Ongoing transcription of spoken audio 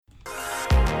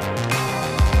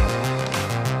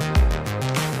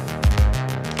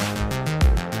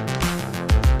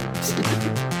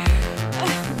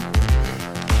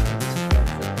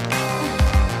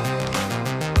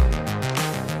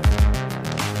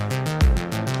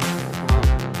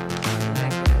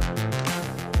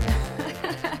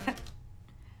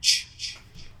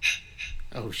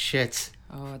shit.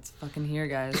 Oh, it's fucking here,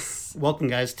 guys. Welcome,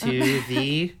 guys, to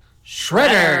the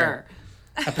Shredder!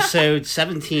 Episode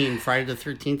 17, Friday the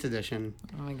 13th edition.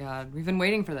 Oh my god. We've been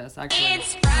waiting for this, actually.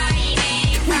 It's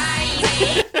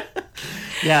Friday.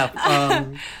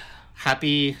 Yeah,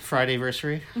 happy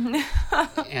Friday-versary.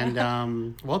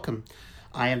 And welcome.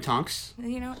 I am Tonks.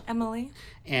 You know, Emily.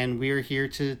 And we are here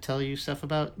to tell you stuff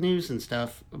about news and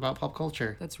stuff about pop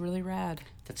culture. That's really rad.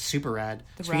 That's super rad.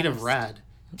 The Speaking of rad,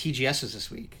 TGS is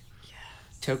this week.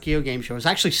 Tokyo Game Show is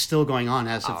actually still going on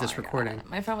as of this recording. God.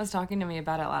 My friend was talking to me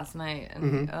about it last night,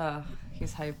 and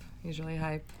he's hype. He's really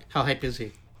hype. How hype is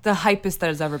he? The hypest that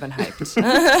has ever been hyped.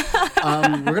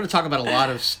 We're going to talk about a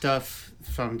lot of stuff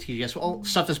from TGS. Well,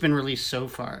 stuff that's been released so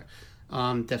far.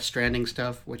 Death Stranding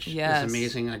stuff, which is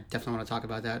amazing. I definitely want to talk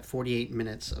about that. 48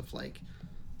 minutes of,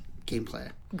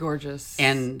 gameplay. Gorgeous.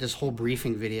 And this whole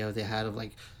briefing video they had of,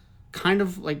 kind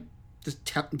of, just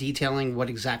detailing what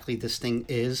exactly this thing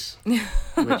is,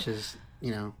 which is,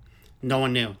 no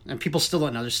one knew. And people still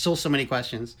don't know. There's still so many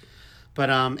questions.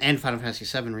 But, and Final Fantasy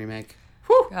VII Remake.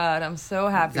 Whew! God, I'm so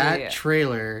happy. That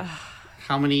trailer,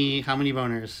 how many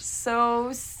boners?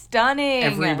 So stunning.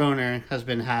 Every boner has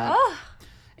been had.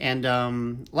 And a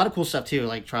lot of cool stuff, too,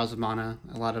 like Trials of Mana,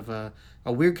 a lot of a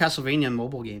weird Castlevania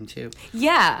mobile game, too.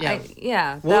 Yeah.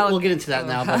 We'll get into that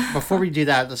now, but before we do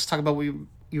that, let's talk about what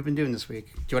you've been doing this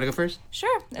week. Do you want to go first?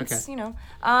 Sure. It's,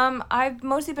 I've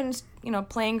mostly been,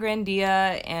 playing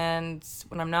Grandia, and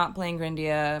when I'm not playing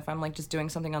Grandia, if I'm, just doing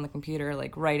something on the computer,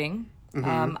 writing,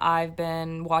 I've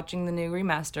been watching the new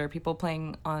remaster, people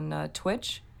playing on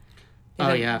Twitch.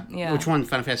 Yeah. Which one?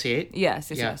 Final Fantasy VIII? Yes.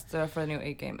 For the new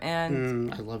 8 game.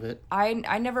 And I love it. I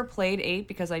never played 8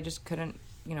 because I just couldn't,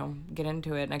 get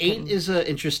into it. And 8 is an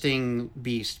interesting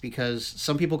beast because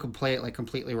some people could play it,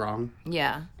 completely wrong.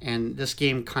 Yeah. And this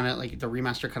game kind of, the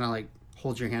remaster kind of,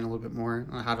 holds your hand a little bit more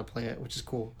on how to play it, which is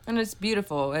cool. And it's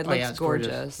beautiful. It looks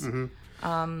gorgeous.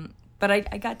 Mm-hmm. But I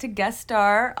got to guest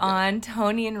star on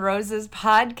Tony and Rose's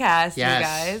podcast, you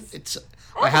guys.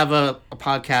 I have a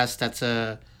podcast that's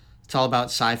it's all about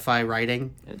sci-fi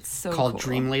writing. It's so called cool.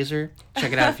 Dream Laser.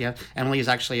 Check it out if you have. Emily is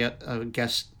actually a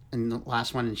guest in the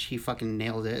last one, and she fucking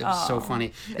nailed it. It was so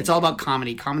funny. It's all about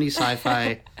comedy,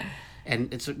 sci-fi,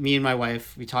 and it's me and my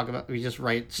wife. We just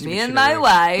write stupid me and shit my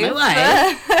wife. My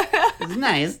wife. It's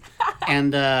nice,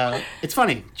 and it's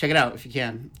funny. Check it out if you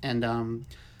can. And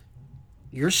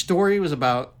your story was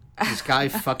about this guy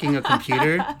fucking a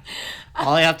computer.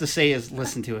 All I have to say is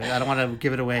listen to it. I don't want to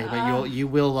give it away, but you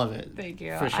will love it. Thank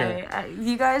you. For sure.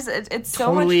 You guys, it's so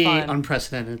totally much fun.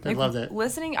 Unprecedented. I loved it.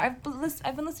 Listening, I've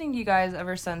been listening to you guys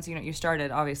ever since you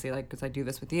started. Obviously, because I do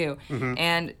this with you,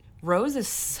 and Rose is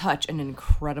such an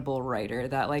incredible writer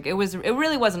that it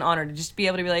really was an honor to just be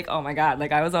able to be oh my god,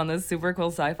 I was on this super cool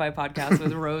sci-fi podcast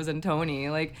with Rose and Tony.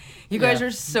 You guys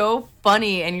are so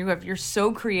funny and you're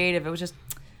so creative.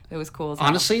 It was cool.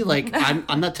 Honestly,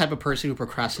 I'm that type of person who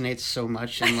procrastinates so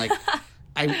much, and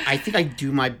I think I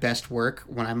do my best work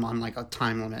when I'm on a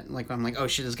time limit. I'm oh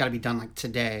shit, it's got to be done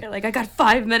today. You're I got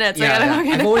 5 minutes. Yeah,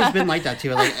 I've always been like that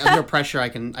too. Under pressure, I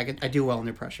do well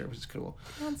under pressure, which is cool.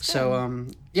 That's so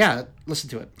listen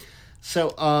to it.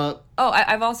 So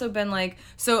I've also been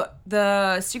so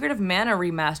the Secret of Mana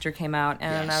remaster came out,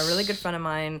 and a really good friend of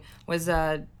mine was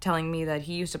telling me that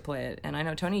he used to play it, and I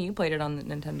know Tony, you played it on the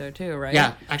Nintendo too, right?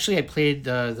 Yeah, actually I played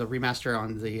the remaster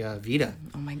on the Vita.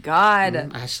 Oh my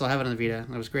god. I still have it on the Vita.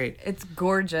 It was great. It's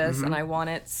gorgeous, and I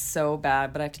want it so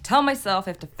bad, but I have to tell myself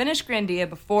I have to finish Grandia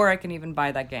before I can even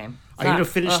buy that game. Are you going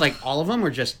to finish all of them or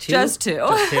just two? Just two.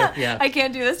 Yeah. I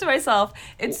can't do this to myself.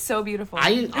 It's so beautiful.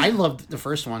 I loved the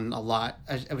first one a lot.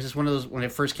 It was just one of those, when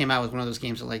it first came out, it was one of those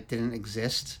games that didn't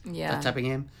exist. Yeah. That type of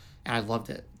game. And I loved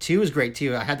it. 2 was great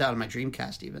too. I had that on my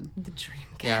Dreamcast even. The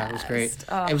Dreamcast. Yeah, it was great.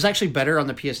 It was actually better on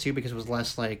the PS2 because it was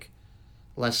less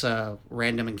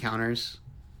random encounters.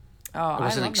 Oh, it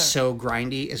wasn't so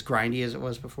grindy as it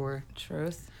was before.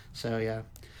 Truth. So yeah.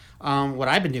 What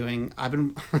I've been doing, I've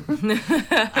been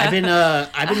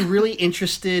really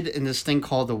interested in this thing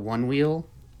called the One Wheel,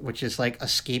 which is a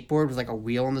skateboard with a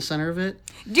wheel in the center of it.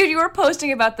 Dude, you were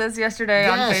posting about this yesterday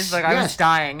on Facebook. I was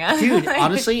dying. Dude,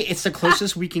 honestly, it's the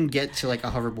closest we can get to a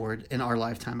hoverboard in our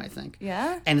lifetime, I think.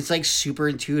 Yeah. And it's super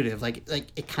intuitive.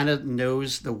 It kind of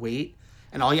knows the weight,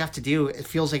 and all you have to do, it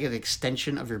feels like an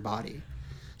extension of your body.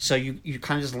 So you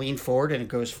kind of just lean forward and it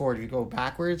goes forward. If you go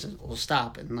backwards, it will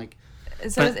stop and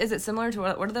So is it similar to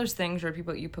what are those things where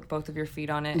you put both of your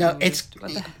feet on it? No, it's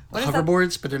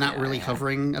hoverboards, but they're not really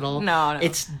hovering at all. No.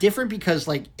 It's different because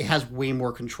it has way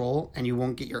more control, and you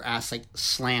won't get your ass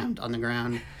slammed on the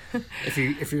ground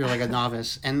if you're a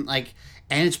novice, and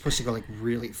it's supposed to go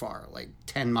really far,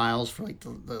 10 miles for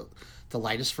the the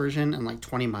lightest version, and like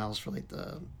 20 miles for like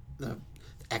the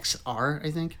XR,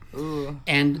 I think. Ooh.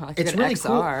 And I could it's get really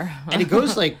XR. cool. And it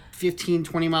goes like 15,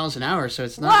 20 miles an hour, so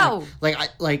it's not Whoa!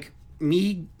 like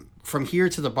me from here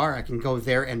to the bar, I can go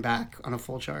there and back on a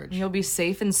full charge. You'll be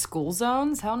safe in school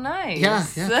zones? How nice. Yeah,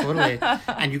 totally.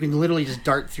 And you can literally just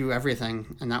dart through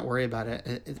everything and not worry about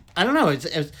it. I don't know.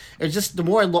 It's just, the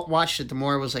more I watched it, the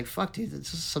more I was like, fuck, dude,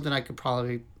 this is something I could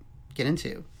probably get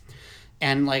into.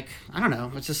 And like, I don't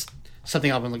know. It's just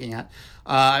something I've been looking at.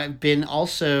 I've been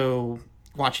also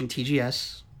watching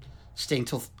TGS, staying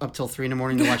up till 3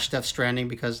 a.m. to watch Death Stranding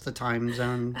because of the time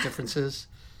zone differences,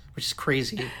 which is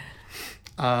crazy.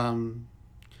 I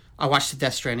watched the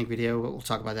Death Stranding video. We'll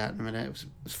talk about that in a minute. It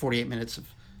was 48 minutes of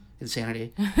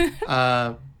insanity.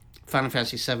 Final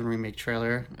Fantasy VII Remake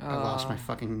trailer. I lost my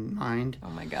fucking mind. Oh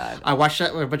my god. I watched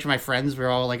that with a bunch of my friends. We were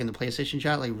all like in the PlayStation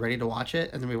chat, like ready to watch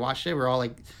it. And then we watched it. We were all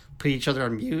like put each other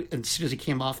on mute. And as soon as it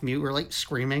came off mute, we were like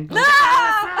screaming.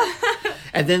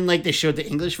 And then like they showed the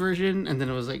English version, and then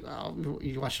it was like, oh,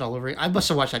 you watched it all over. I must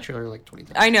have watched that trailer like 20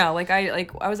 times. I know,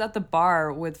 I was at the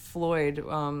bar with Floyd,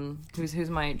 who's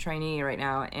my trainee right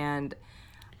now, and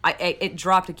it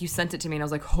dropped, like you sent it to me, and I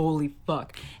was like, holy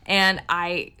fuck. And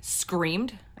I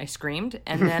screamed,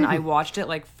 and then I watched it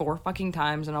like 4 fucking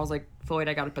times, and I was like, Floyd,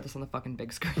 I gotta put this on the fucking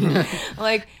big screen.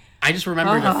 Like, I just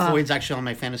remember that Floyd's actually on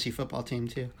my fantasy football team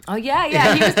too. oh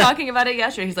yeah, he was talking about it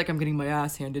yesterday. He's like, I'm getting my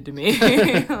ass handed to me.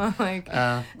 I'm like,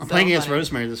 I'm playing against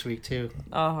Rosemary this week too.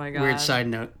 oh my god. Weird side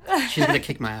note. She's gonna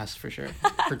kick my ass for sure.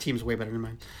 Her team's way better than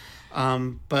mine.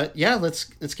 But yeah, let's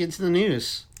get into the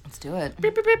news. Let's do it.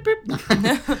 Beep, beep, beep, beep. I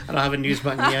don't have a news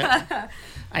button yet.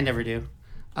 I never do.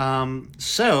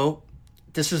 So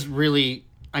this is really,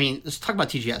 I mean, let's talk about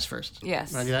TGS first.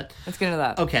 Yes. Want to do that? Let's get into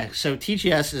that. Okay, so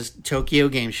TGS is Tokyo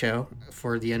Game Show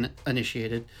for the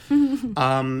uninitiated.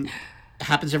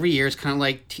 Happens every year. It's kind of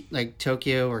like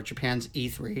Tokyo or Japan's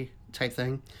E3 type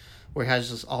thing, where it has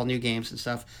just all new games and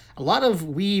stuff. A lot of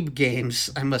weeb games,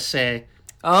 I must say.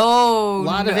 Oh, A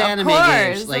lot of anime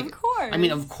games. Like, of course. I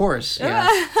mean, of course, yeah.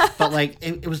 But like,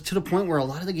 it was to the point where a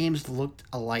lot of the games looked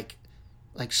alike,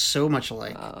 like so much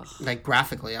alike, like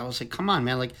graphically. I was like, come on,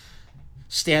 man, like.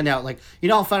 Stand out, like, you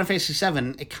know, Final Fantasy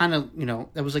VII, it kind of, you know,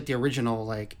 that was like the original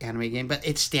like anime game, but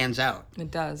it stands out.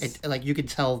 It does. It, like, you could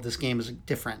tell this game is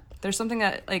different. There's something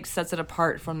that like sets it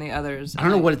apart from the others. I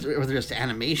don't know whether it's the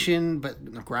animation, but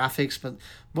the graphics, but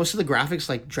most of the graphics,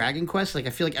 like Dragon Quest, like I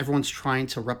feel like everyone's trying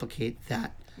to replicate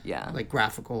that. Yeah. Like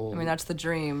graphical. I mean, that's the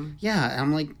dream. Yeah, and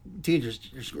I'm like, dude,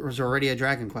 there's already a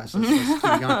Dragon Quest. Let's keep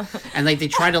going. And like they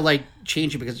try to like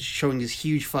change it because it's showing these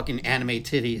huge fucking anime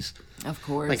titties. Of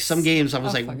course. Like some games, I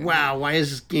was like, wow, why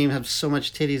does this game have so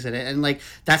much titties in it? And like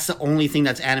that's the only thing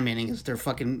that's animating is their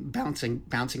fucking bouncing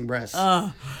breasts.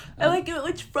 I like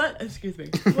excuse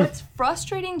me. What's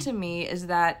frustrating to me is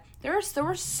that there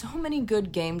were so many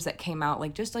good games that came out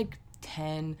like just like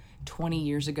 10, 20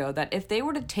 years ago that if they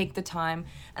were to take the time,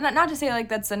 and not to say like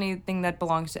that's anything that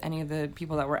belongs to any of the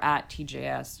people that were at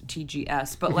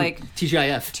TGS, but like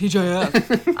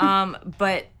TGIF.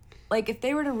 But like if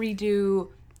they were to redo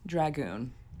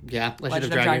Dragoon. Yeah, Legend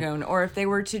of Dragoon. Or if they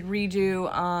were to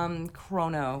redo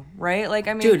Chrono, right? Like,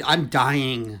 I mean, dude, I'm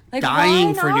dying like,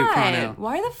 for a new Chrono.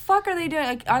 Why the fuck are they doing?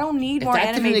 Like, I don't need more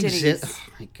anime titties.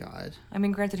 Oh my god. I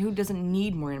mean, granted, who doesn't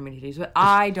need more anime titties? But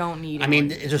I don't need. I mean,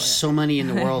 there's so many in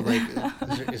the world. Like,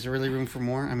 is there really room for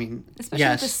more? I mean, especially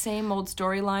yes. with the same old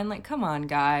storyline. Like, come on,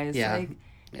 guys. Yeah. Like,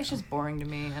 it's just boring to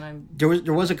me. And I'm.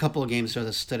 There was a couple of games though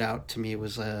that stood out to me. It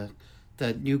was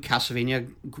the new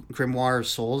Castlevania Grimoire of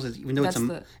Souls, even though it's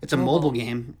a mobile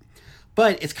game,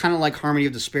 but it's kind of like Harmony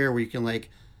of Despair, where you can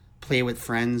like play with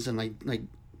friends and like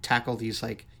tackle these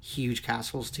like huge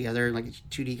castles together, like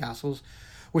 2D castles,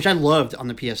 which I loved on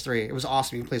the PS3. It was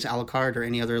awesome. You can play as Alucard or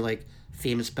any other like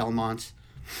famous Belmont,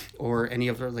 or any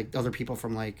other like other people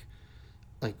from like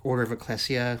Order of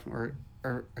Ecclesia or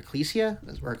Ecclesia,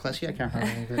 I can't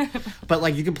remember. But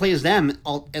like you can play as them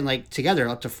all and like together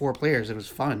up to 4 players. It was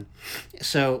fun.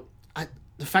 So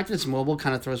the fact that it's mobile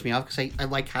kind of throws me off because I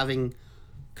like having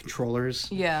controllers.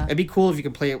 Yeah, it'd be cool if you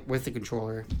could play it with the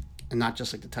controller and not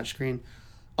just like the touchscreen.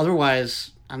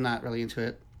 Otherwise, I'm not really into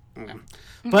it.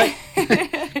 But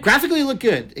graphically, it looked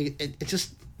good. It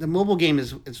just. The mobile game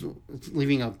is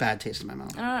leaving a bad taste in my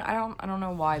mouth. I don't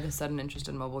know why the sudden interest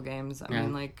in mobile games. I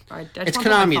mean, like, it's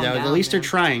Konami though. At least they're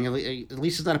trying. At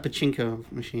least it's not a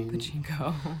pachinko machine.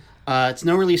 Pachinko. It's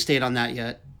no release date on that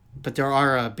yet, but there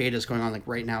are betas going on like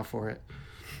right now for it.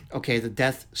 Okay, the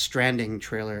Death Stranding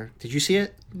trailer. Did you see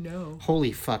it? No.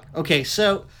 Holy fuck. Okay,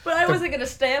 so. But I wasn't gonna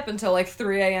stay up until like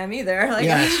 3 a.m. either. Like,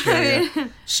 yeah, that's true. Yeah.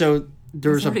 So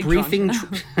there was a already briefing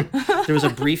drunk there was a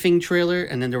briefing trailer,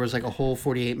 and then there was like a whole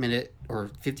 48-minute or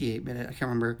 58-minute, I can't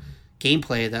remember,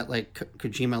 gameplay that like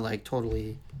Kojima like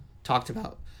totally talked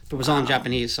about. But it was all in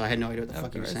Japanese, so I had no idea what the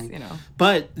fuck he was saying. You know.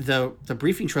 But the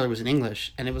briefing trailer was in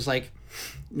English, and it was like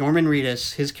Norman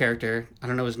Reedus, his character, I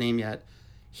don't know his name yet.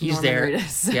 He's Norman there.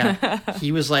 Reedus. Yeah.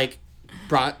 He was like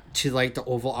brought to like the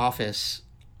Oval Office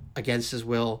against his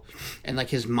will, and like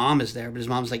his mom is there, but his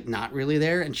mom's like not really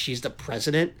there, and she's the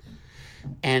president.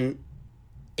 And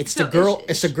it's So the girl. is-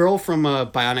 It's the girl from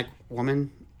Bionic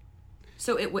Woman.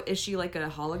 So is she like a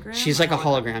hologram? She's or like a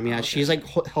hologram. Yeah, Oh, okay. she's like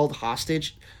held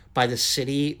hostage by the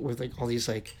city with like all these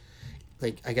like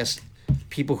I guess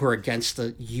people who are against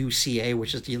the UCA,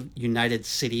 which is the United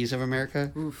Cities of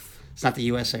America. Oof. It's not the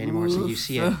USA anymore. It's the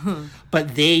UCA.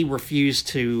 But they refuse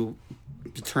to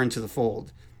return to the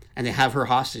fold, and they have her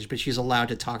hostage. But she's allowed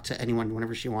to talk to anyone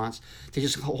whenever she wants. They're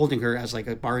just holding her as like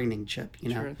a bargaining chip, you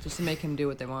know. Sure, just to make him do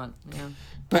what they want. Yeah.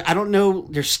 But I don't know.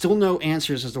 There's still no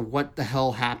answers as to what the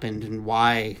hell happened and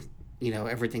why, you know,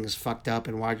 everything is fucked up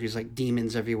and why there's like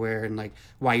demons everywhere and like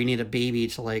why you need a baby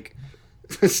to like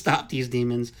stop these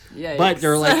demons. Yikes. But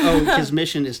they're like, oh, his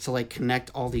mission is to like connect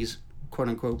all these quote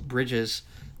unquote bridges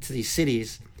to these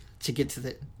cities to get to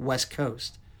the West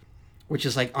Coast, which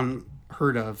is like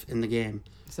unheard of in the game.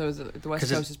 So the West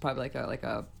 'Cause Coast is probably like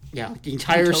a Yeah, like the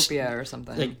entire utopia or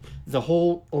something. like the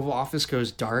whole Oval Office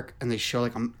goes dark, and they show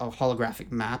like a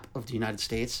holographic map of the United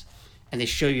States, and they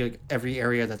show you like, every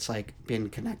area that's like been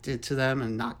connected to them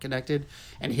and not connected.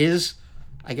 And his,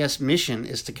 I guess, mission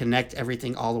is to connect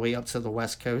everything all the way up to the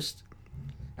West Coast,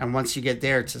 and once you get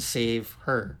there, to save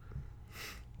her.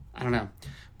 I don't know,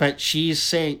 but she's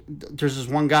saying there's this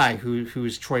one guy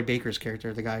who's Troy Baker's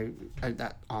character, the guy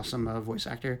that awesome voice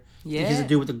actor. Yeah. He's the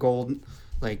dude with the gold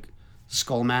like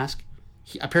skull mask.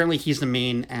 Apparently, he's the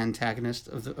main antagonist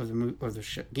of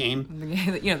the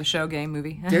game. You know, the show, game,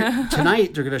 movie.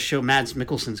 Tonight, they're going to show Mads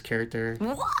Mikkelsen's character.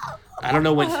 I don't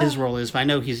know what his role is, but I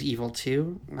know he's evil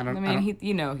too. I don't. he's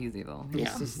evil. He's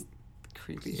Yeah. just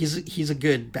creepy. He's a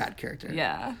good bad character.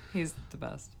 Yeah, he's the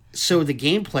best. So the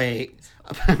gameplay,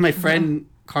 my friend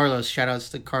Carlos, shout outs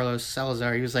to Carlos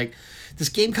Salazar, he was like, this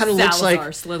game kind of looks like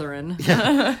Slytherin.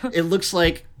 Yeah, it looks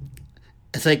like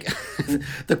it's like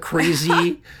the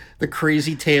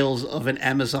crazy tales of an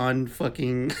Amazon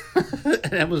fucking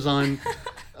an Amazon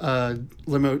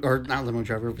limo, or not limo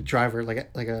driver, but driver, like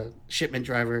a shipment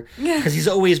driver, because he's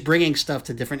always bringing stuff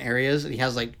to different areas, and he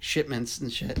has like shipments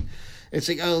and shit. It's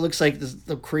like, oh, it looks like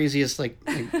the craziest like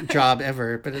job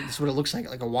ever, but it's what it looks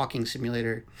like a walking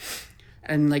simulator.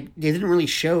 And like they didn't really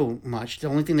show much. The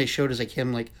only thing they showed is like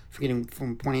him like getting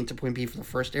from point A to point B for the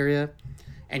first area,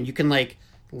 and you can like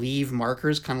leave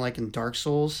markers, kind of like in Dark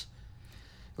Souls.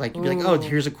 Like you'd be like, oh,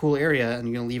 here's a cool area, and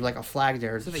you're gonna leave like a flag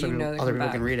there so that you know they other come people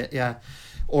back. can read it. Yeah,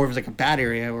 or if it's like a bad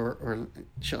area or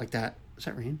shit like that. Is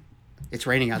that rain? It's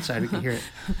raining outside. We can hear it.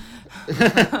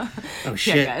 Oh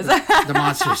shit! guys. The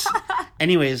monsters.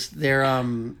 Anyways,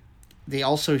 they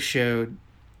also showed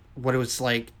what it was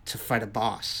like to fight a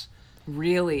boss.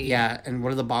 Really? Yeah, and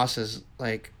one of the bosses,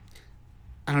 like,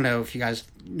 I don't know if you guys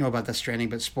know about Death Stranding,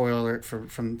 but spoiler alert for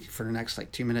the next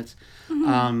like 2 minutes.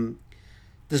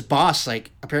 This boss,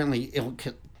 like, apparently it'll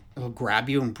grab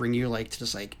you and bring you like to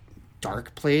this like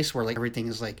dark place where like everything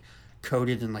is like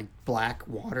coated in like black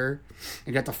water,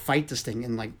 and you have to fight this thing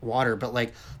in like water, but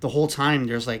like the whole time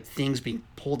there's like things being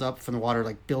pulled up from the water,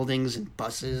 like buildings and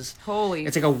buses. Holy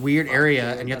It's like a weird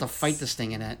area, dude, and you have to that's- fight this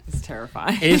thing in it. It's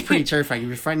terrifying. It is pretty terrifying.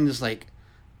 You're fighting this like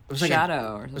it was like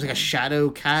Shadow or it was like a something. shadow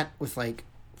cat with like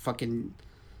fucking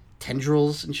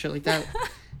tendrils and shit like that.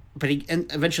 But he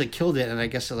eventually killed it, and I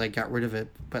guess it like got rid of it.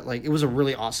 But like it was a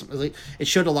really awesome. It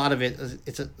showed a lot of it.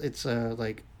 It's a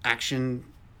like action,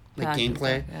 like Action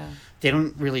gameplay. stuff, yeah. They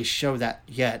don't really show that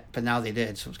yet, but now they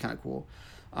did, so it was kind of cool.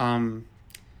 And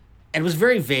it was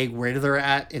very vague where they're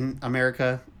at in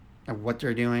America and what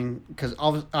they're doing, because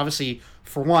obviously,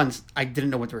 for one, I didn't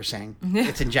know what they were saying.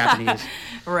 It's in Japanese,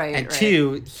 Right. and right.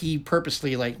 two, he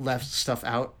purposely like left stuff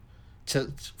out to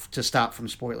stop from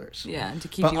spoilers. Yeah, and to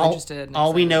keep But you all, interested. and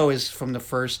all we excited. know is from the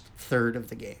first third of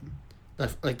the game, the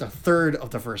third of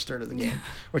the first third of the game,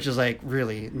 which is like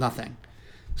really nothing.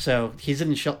 So he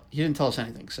didn't tell us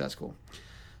anything, so that's cool.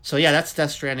 So yeah, that's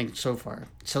Death Stranding so far.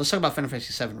 So let's talk about Final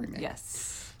Fantasy VII Remake.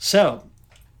 Yes. So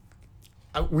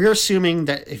we're assuming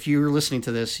that if you're listening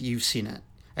to this, you've seen it,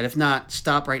 and if not,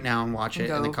 stop right now and watch it,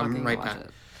 Go and then come fucking right watch back.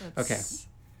 it. It's-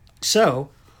 So,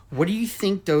 what do you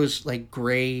think those like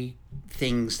gray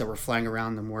things that were flying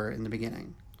around them were in the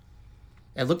beginning?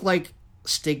 It looked like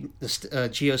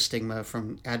geostigma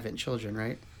from Advent Children,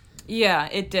 right? Yeah,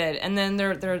 it did. And then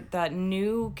there that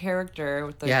new character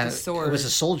with the sword. It was a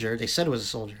soldier. They said it was a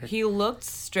soldier. He looked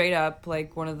straight up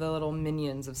like one of the little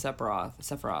minions of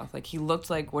Sephiroth. Like, he looked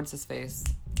like, what's his face?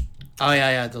 Oh,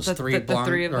 yeah. Those three blonde,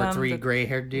 three of them, or three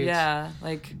gray-haired dudes. Yeah,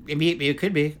 like... Maybe it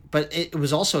could be. But it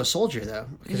was also a soldier, though.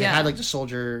 Because it had, like, the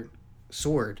soldier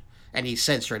sword. And he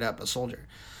said straight up, a soldier.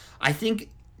 I think,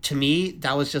 to me,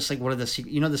 that was just, like, one of the...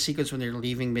 You know the sequence when they're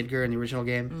leaving Midgar in the original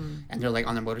game? And they're, like,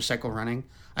 on their motorcycle running?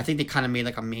 I think they kind of made,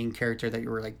 like, a main character that you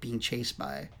were, like, being chased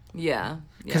by. Yeah.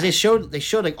 Because they showed,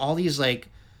 like, all these, like,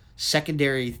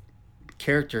 secondary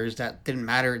characters that didn't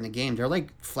matter in the game. They're, like,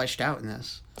 fleshed out in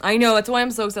this. I know, that's why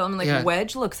I'm so excited. I'm like,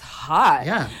 Wedge looks hot.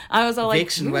 Yeah. I was all like,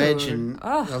 Vix and Wedge and the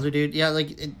other dude. Yeah,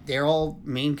 like, they're all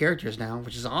main characters now,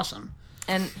 which is awesome.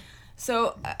 And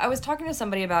so I was talking to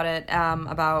somebody about it,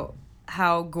 about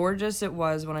how gorgeous it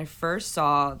was when they first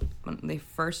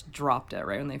dropped it,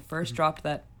 right? When they first dropped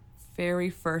that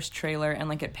very first trailer, and,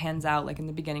 like, it pans out, like, in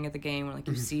the beginning of the game, when, like,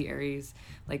 you see Ares,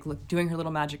 like, doing her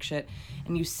little magic shit,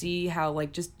 and you see how,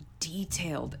 like, just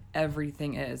detailed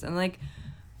everything is. And, like...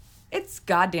 It's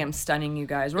goddamn stunning, you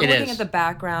guys. We're looking at the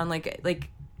background, like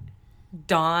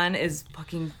Dawn is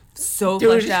fucking so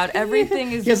fleshed out.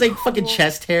 Everything is. He has like fucking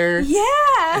chest hair. Yeah,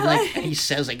 and like he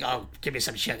says like, "Oh, give me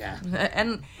some sugar."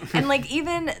 And like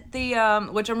even the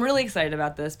which I'm really excited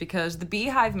about this because the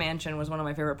Beehive Mansion was one of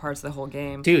my favorite parts of the whole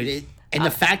game, dude. And the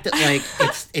fact that like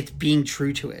it's being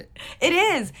true to it. It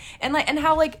is, and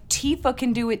how like Tifa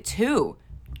can do it too.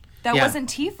 That wasn't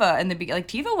Tifa in the beginning. Like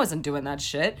Tifa wasn't doing that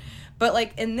shit. But,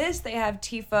 like, in this, they have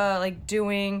Tifa, like,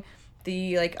 doing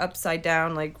the, like, upside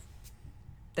down, like,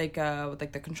 with,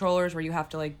 like, the controllers where you have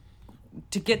to, like,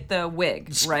 to get the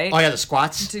wig, right? Oh, yeah, the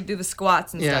squats. To do the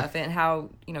squats and stuff, and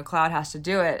how, you know, Cloud has to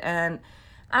do it. And,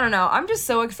 I don't know, I'm just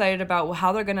so excited about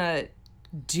how they're gonna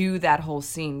do that whole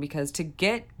scene, because to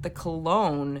get the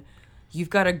cologne, you've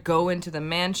got to go into the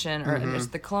mansion, or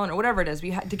just the cologne, or whatever it is.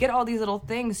 To get all these little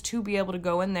things to be able to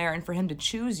go in there, and for him to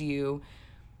choose you...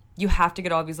 You have to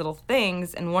get all these little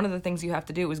things, and one of the things you have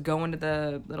to do is go into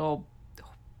the little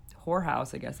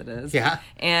whorehouse, I guess it is. Yeah.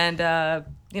 And,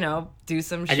 you know, do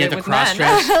some shit with men.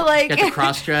 Like, you have to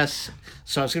cross-dress.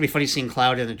 So it's going to be funny seeing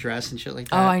Cloud in a dress and shit like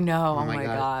that. Oh, I know. Oh, my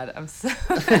God. I'm so...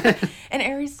 And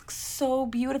Ares looks so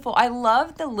beautiful. I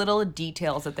love the little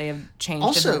details that they have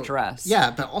changed in her dress.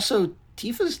 Yeah, but also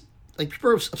Tifa's... Like,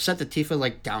 people are upset that Tifa,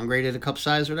 like, downgraded a cup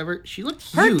size or whatever. She looked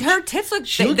huge. Her tits look...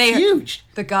 She looked huge.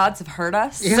 The gods have hurt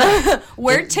us. Yeah.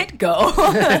 Where'd tit go?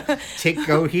 Tit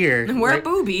go here. Where right?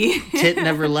 Booby? Tit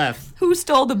never left. Who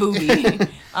stole the booby?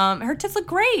 Her tits look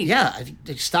great. Yeah.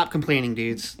 Stop complaining,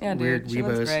 dudes. Yeah, dude. Weird she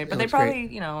weebos. Looks great. But they probably,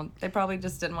 you know, they probably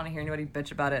just didn't want to hear anybody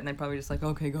bitch about it, and they probably just like,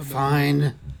 okay, go.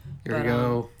 Fine. Here we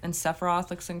go. And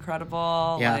Sephiroth looks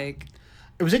incredible. Yeah. Like...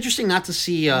 It was interesting not to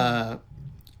see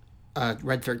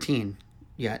Red 13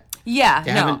 yet.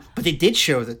 Yeah, But they did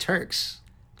show the Turks.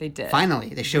 They did.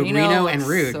 Finally. They showed Reno and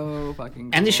Rude. So fucking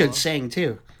cool. And they showed Sang,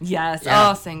 too. Yes.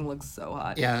 Yeah. Oh, Sang looks so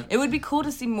hot. Yeah. It would be cool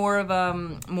to see more of a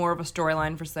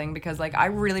storyline for Sang, because, like, I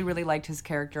really, really liked his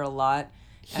character a lot.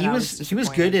 He was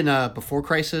good in Before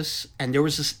Crisis, and there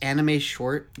was this anime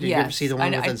short. Did you ever see the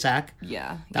one with Zack?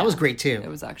 Yeah. That was great, too. It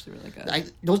was actually really good.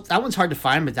 That one's hard to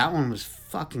find, but that one was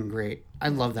fucking great. I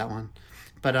love that one.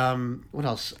 But what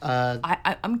else?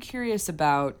 I'm curious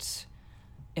about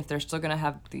if they're still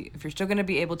gonna if you're still gonna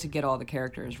be able to get all the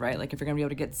characters, right? Like if you're gonna be able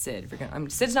to get Sid.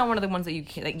 Sid's not one of the ones that you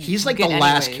can. Like, he's like the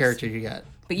last character you get.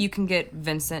 But you can get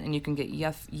Vincent and you can get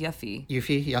Yuffie.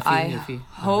 Yuffie. I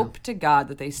hope to God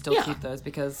that they still keep those,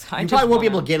 because you probably won't be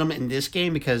able to get them in this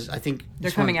game because I think they're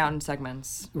coming out in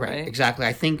segments. Right. Exactly.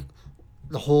 I think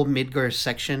the whole Midgar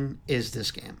section is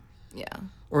this game. Yeah.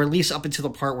 Or at least up until the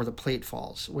part where the plate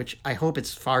falls, which I hope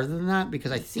it's farther than that,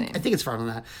 because I think it's farther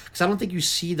than that, because I don't think you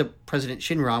see the President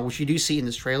Shinra, which you do see in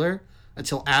this trailer,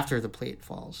 until after the plate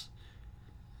falls.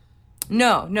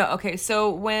 No. Okay, so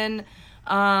when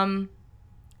when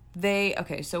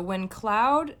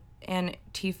Cloud and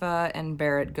Tifa and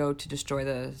Barrett go to destroy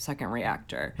the second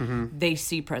reactor, they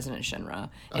see President Shinra,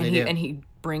 and he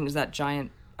brings that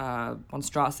giant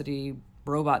monstrosity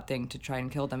robot thing to try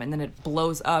and kill them, and then it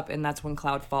blows up, and that's when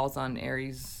Cloud falls on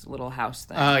Ares' little house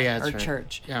thing. Oh yeah, that's or right.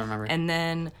 church. Yeah, I remember. And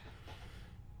then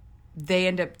they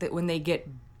end up when they get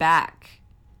back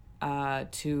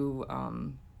to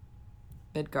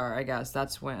Midgar, I guess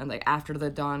that's when, like, after the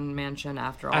Dawn Mansion,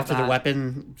 after the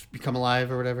weapon become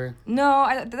alive or whatever.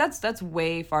 No, that's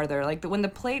way farther. Like when the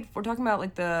plate, we're talking about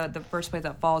like the first plate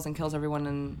that falls and kills everyone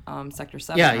in Sector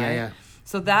 7. Yeah, right? yeah.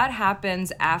 So that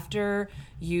happens after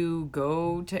you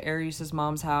go to Ares'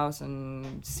 mom's house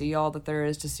and see all that there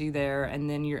is to see there, and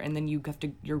then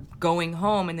you're going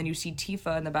home, and then you see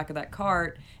Tifa in the back of that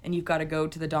cart, and you've got to go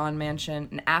to the Dawn Mansion,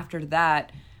 and after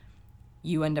that,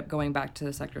 you end up going back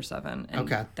to Sector 7,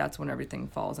 and that's when everything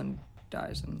falls and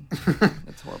dies, and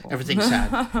it's horrible. Everything's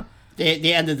sad.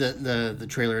 They ended the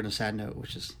trailer in a sad note,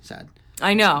 which is sad.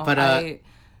 I know. But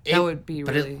that would be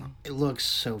really... It looks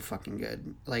so fucking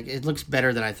good. Like, it looks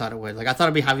better than I thought it would. Like, I thought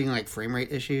it'd be having, like, frame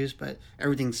rate issues, but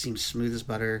everything seems smooth as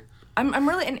butter. I'm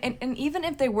really... And even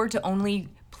if they were to only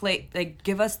play... Like,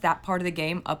 give us that part of the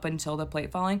game up until the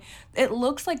plate falling, it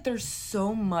looks like there's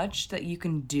so much that you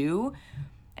can do,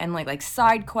 and, like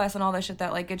side quests and all that shit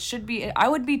that, like, it should be... I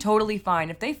would be totally fine.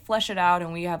 If they flesh it out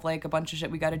and we have, like, a bunch of shit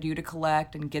we got to do to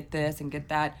collect and get this and get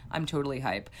that, I'm totally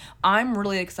hype. I'm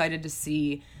really excited to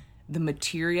see the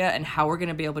materia and how we're going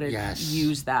to be able to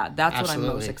use that. That's Absolutely.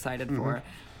 What I'm most excited for.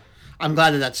 I'm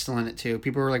glad that that's still in it too.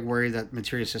 People were like worried that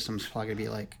materia system's probably going to be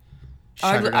like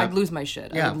I'd lose my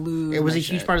shit. Yeah, it was a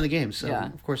huge shit. part of the game, so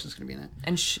of course it's going to be in it.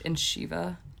 And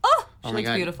Shiva. Oh she looks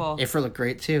beautiful. Ifra looked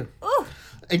great too. Ooh.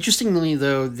 Interestingly,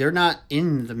 though, they're not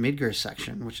in the Midgar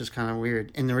section, which is kind of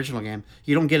weird. In the original game,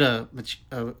 you don't get a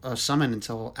summon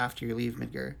until after you leave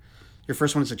Midgar. Your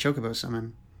first one is a Chocobo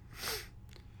summon,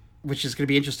 which is going to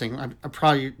be interesting. You're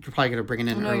probably going to bring it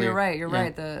in earlier. You're right. You're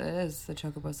right. It is the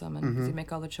Chocobo summon. Because you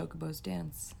make all the Chocobos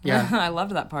dance. Yeah. I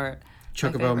loved that part.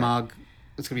 Chocobo Mog.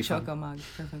 It's going to be fun. Choco Mog.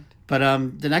 Perfect. But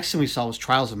the next thing we saw was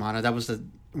Trials of Mana. That was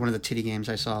one of the titty games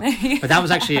I saw. But that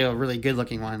was actually a really good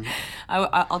looking one.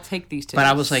 I'll take these two. But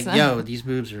I was like, yo, these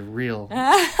boobs are real.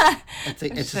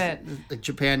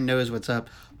 Japan knows what's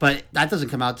up. But that doesn't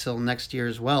come out till next year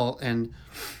as well. And...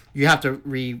 You have to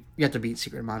beat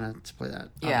Secret of Mana to play that.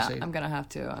 Obviously. Yeah, I'm gonna have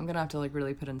to like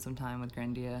really put in some time with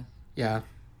Grandia. Yeah.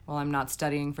 While I'm not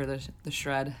studying for the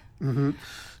shred. Mm-hmm.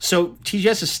 So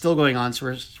TGS is still going on,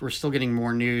 so we're still getting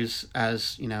more news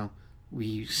as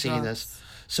we see this.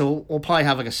 So we'll probably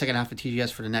have like a second half of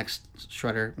TGS for the next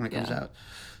shredder when it comes out.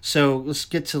 So let's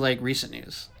get to like recent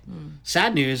news.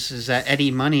 Sad news is that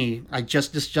Eddie Money.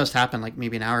 This just happened like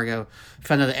maybe an hour ago.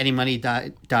 Found out that Eddie Money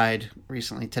died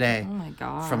recently today. Oh my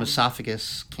god! From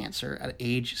esophagus cancer at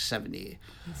age 70.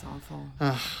 That's awful.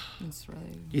 That's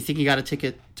really. Do you think he got a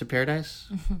ticket to paradise?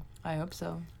 I hope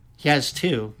so. He has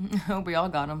two. I hope we all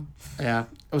got them. Yeah.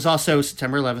 It was also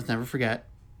September 11th. Never forget.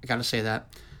 I got to say that,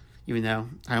 even though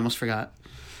I almost forgot.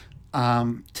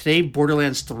 Today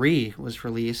Borderlands 3 was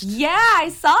released. Yeah, I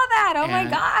saw that. Oh my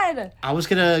god. I was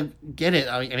gonna get it.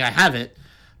 I mean, I have it,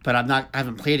 but I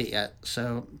haven't played it yet.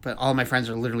 So, but all my friends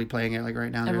are literally playing it like right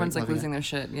now. Everyone's like losing their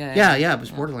shit. Yeah. It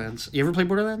was Borderlands. You ever play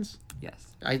Borderlands? Yes.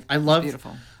 I love.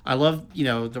 Beautiful. I love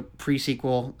the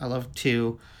pre-sequel. I love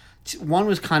 2. 1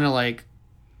 was kind of like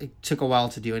it took a while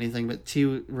to do anything, but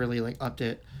 2 really like upped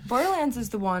it. Borderlands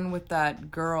is the one with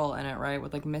that girl in it, right?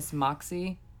 With like Miss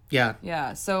Moxie. Yeah.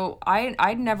 Yeah. So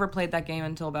I'd never played that game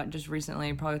until about just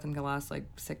recently, probably within the last like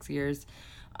 6 years.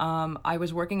 I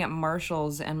was working at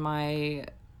Marshall's and my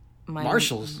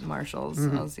Marshalls.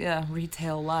 Mm-hmm. I was,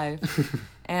 retail life.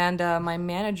 And my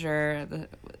manager,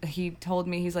 he told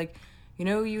me, he's like, you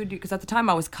would do, because at the time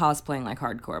I was cosplaying like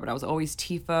hardcore, but I was always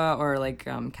Tifa or like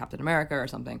Captain America or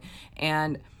something.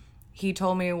 And he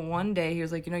told me one day, he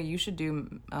was like, you should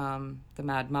do the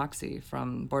Mad Moxie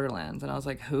from Borderlands. And I was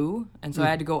like, who? And so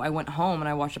I went home and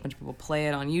I watched a bunch of people play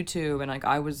it on YouTube. And like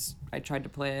I tried to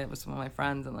play it with some of my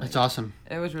friends. And like, it's awesome.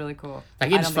 It was really cool. That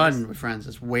game's fun with friends.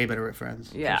 It's way better with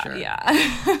friends. Yeah, for sure.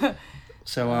 Yeah.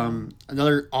 So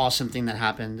another awesome thing that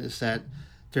happened is that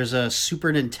there's a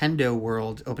Super Nintendo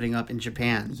World opening up in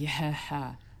Japan.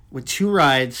 Yeah. With 2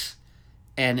 rides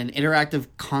and an interactive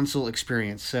console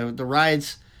experience. So the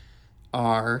rides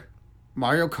are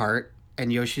Mario Kart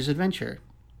and Yoshi's Adventure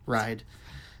ride.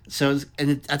 So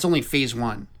that's only phase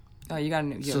 1. Oh, you got a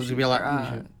new Yoshi. So there's gonna be a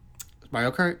lot.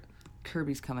 Mario Kart.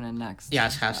 Kirby's coming in next. Yeah,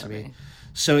 it has to be.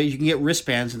 So you can get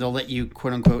wristbands, and they'll let you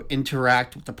quote unquote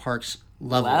interact with the park's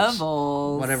levels.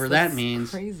 Whatever that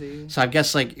means. Crazy. So I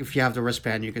guess like if you have the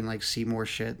wristband, you can like see more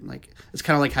shit. Like it's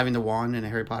kind of like having the wand in a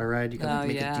Harry Potter ride. You can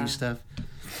make it do stuff.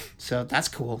 So that's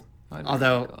cool.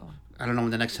 Although. Cool. I don't know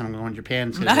when the next time I'm going to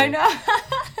Japan. I know.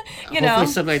 Hopefully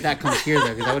something like that comes here, though,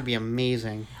 because that would be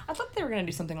amazing. I thought they were going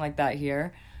to do something like that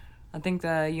here. I think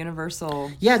the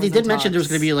Universal... Yeah, they did mention there was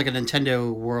going to be like a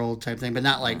Nintendo World type thing, but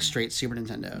not like straight Super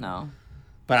Nintendo. No.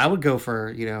 But I would go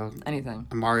for, anything.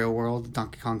 A Mario World,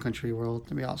 Donkey Kong Country World.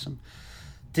 That'd be awesome.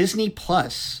 Disney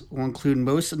Plus will include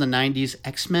most of the 90s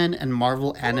X-Men and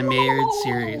Marvel animated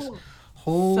series.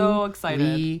 Holy so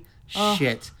excited.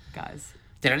 Shit. Guys.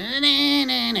 Dude,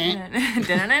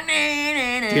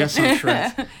 that song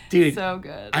shreds. Dude, So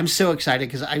good. I'm so excited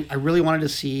because I really wanted to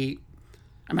see.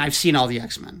 I mean, I've seen all the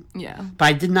X-Men. Yeah. But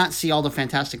I did not see all the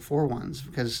Fantastic Four ones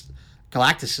because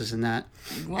Galactus is in that.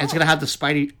 And it's going to have the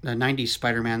 90s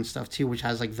Spider-Man stuff too, which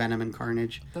has like Venom and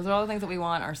Carnage. Those are all the things that we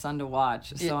want our son to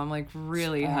watch. So I'm like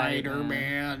really hyped.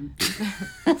 Spider-Man.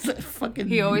 Fucking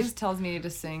He always tells me to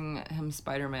sing him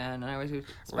Spider-Man, and I always go,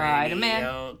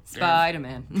 Spider-Man,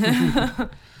 Spider-Man.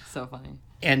 So funny.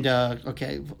 And,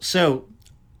 okay, so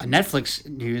Netflix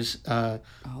news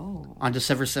Oh. on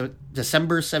December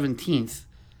 17th,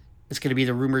 it's going to be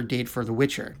the rumored date for The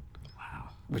Witcher. Wow.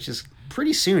 Which is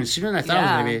pretty soon, sooner than I thought it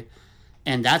was going to be.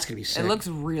 And that's going to be sick. It looks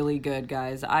really good,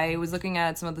 guys. I was looking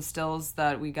at some of the stills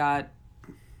that we got,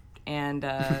 and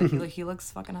he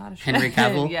looks fucking hot as shit. Henry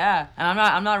Cavill? Yeah. And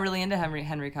I'm not really into Henry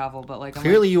Cavill, but like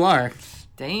Clearly you are.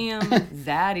 Damn,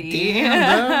 Zaddy.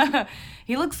 Damn, bro.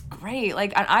 He looks great.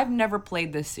 Like, I've never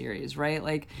played this series, right?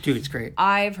 Like, Dude, it's great.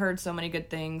 I've heard so many good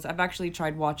things. I've actually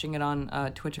tried watching it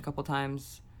on Twitch a couple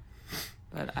times,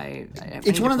 but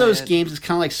It's one of those games. It's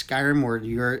kind of like Skyrim, where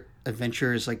your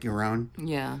adventure is like your own.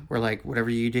 Yeah. Where like whatever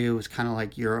you do is kind of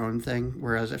like your own thing.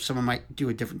 Whereas if someone might do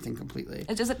a different thing completely.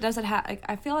 Does it have?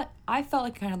 I felt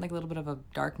like kind of like a little bit of a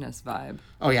darkness vibe.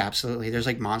 Oh yeah, absolutely. There's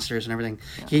like monsters and everything.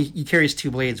 Yeah. He carries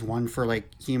two blades, one for like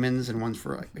humans and one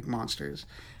for like monsters.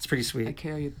 It's pretty sweet. I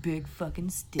carry a big fucking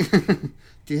stick.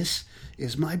 This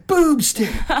is my boob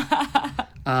stick.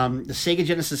 The Sega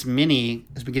Genesis Mini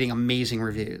has been getting amazing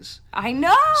reviews. I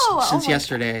know. Since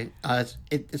yesterday,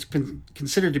 it's been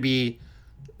considered to be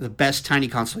the best tiny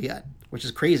console yet, which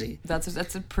is crazy.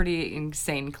 That's a pretty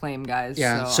insane claim, guys.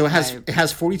 Yeah. So it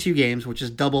has 42 games, which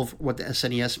is double what the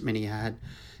SNES Mini had,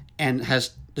 and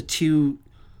has the two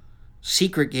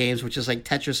secret games, which is like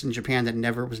Tetris in Japan that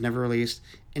was never released,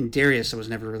 and Darius that was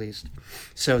never released.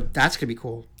 So that's gonna be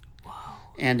cool. Wow.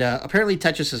 And apparently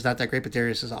Tetris is not that great, but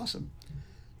Darius is awesome.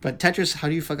 But Tetris, how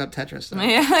do you fuck up Tetris? Though?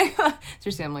 Yeah.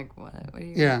 Seriously, I'm like, what?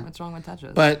 What's wrong with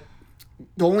Tetris? But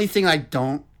the only thing I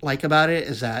don't like about it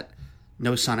is that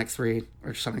no Sonic 3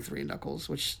 or Sonic 3 and Knuckles,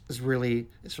 which is really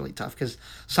tough because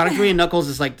Sonic 3 and Knuckles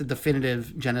is like the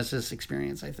definitive Genesis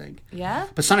experience, I think. Yeah?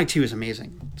 But Sonic 2 is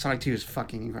amazing. Sonic 2 is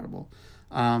fucking incredible.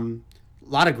 A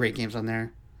lot of great games on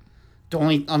there.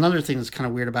 Another thing that's kind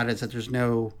of weird about it is that there's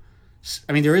no...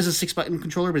 I mean, there is a 6-button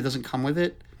controller, but it doesn't come with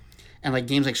it. And like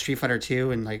games like Street Fighter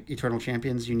 2 and like Eternal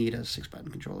Champions, you need a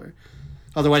 6-button controller.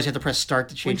 Otherwise, you have to press start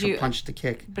to change from punch to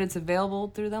kick. But it's available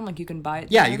through them? Like, you can buy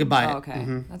it? Yeah, you can buy it. Oh, okay.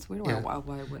 Mm-hmm. That's weird. Yeah. Why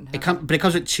it wouldn't have But it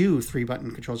comes with 2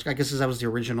 3-button controllers. I guess that was the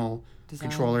original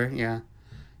controller. Yeah.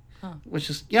 Huh. Which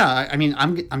is... Yeah, I mean,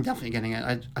 I'm definitely getting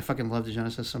it. I fucking love the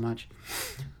Genesis so much.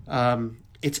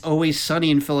 It's Always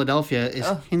Sunny in Philadelphia is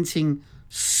hinting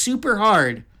super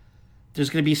hard there's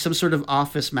going to be some sort of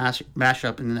Office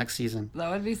mashup in the next season. That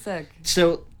would be sick.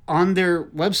 So... on their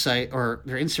website or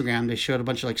their Instagram, they showed a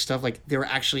bunch of like stuff like they were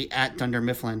actually at Dunder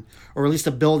Mifflin, or at least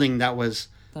a building that was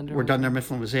where Dunder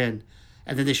Mifflin was in,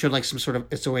 and then they showed like some sort of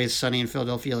It's Always Sunny in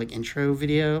Philadelphia like intro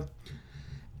video.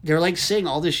 They're like saying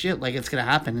all this shit like it's gonna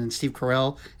happen, and Steve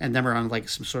Carell and them are on like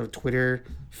some sort of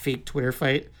fake Twitter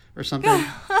fight or something.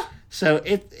 So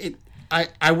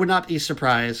I would not be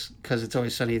surprised, because It's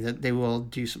Always Sunny, that they will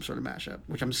do some sort of mashup,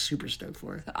 which I'm super stoked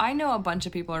for. I know a bunch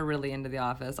of people are really into The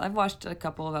Office. I've watched a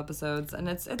couple of episodes, and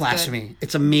it's blasphemy. Good.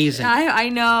 It's amazing. I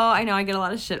know. I get a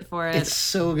lot of shit for it. It's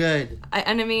so good.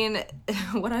 I mean,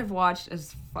 what I've watched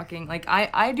is fucking like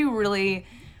I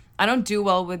don't do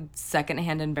well with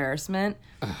secondhand embarrassment.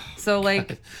 So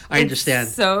like, I understand.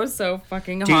 So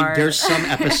fucking Dude, hard. there's some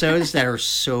episodes that are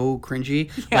so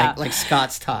cringy, Yeah. like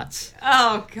Scott's Tots.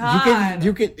 Oh God!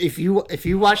 You can if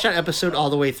you watch that episode all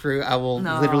the way through, I will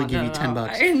literally give you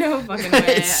 $10. No fucking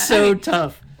way. It's so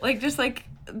tough. Like just like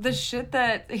the shit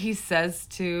that he says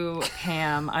to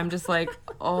Pam, I'm just like,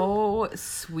 oh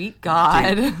sweet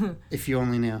God. Dude, if you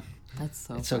only knew. That's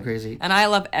so. It's so crazy. And I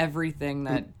love everything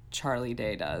that Charlie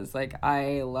Day does. Like,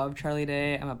 I love Charlie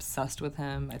Day. I'm obsessed with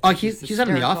him. I think he's out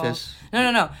in The Office.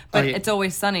 No. But It's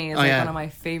Always Sunny is one of my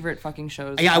favorite fucking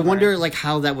shows. Yeah, ever. I wonder like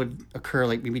how that would occur.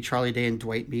 Like maybe Charlie Day and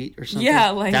Dwight meet or something.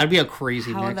 Yeah, like that'd be a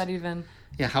crazy. How mix. would that even?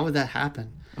 Yeah, how would that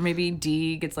happen? Or maybe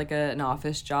Dee gets like an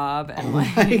office job and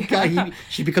my God,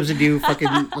 she becomes a new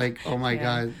fucking like. Oh my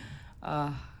God.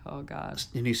 Oh God.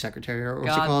 The new secretary, or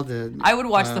what's it called? I would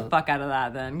watch the fuck out of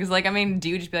that then, because like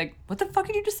Dee would just be like, "What the fuck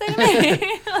did you just say to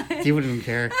me?" Dee wouldn't even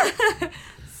care.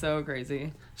 So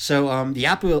crazy. So the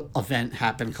Apple event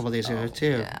happened a couple days ago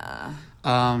too. Yeah.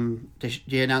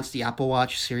 They announced the Apple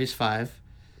Watch Series 5,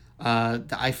 the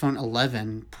iPhone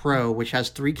 11 Pro, which has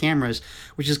 3 cameras,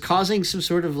 which is causing some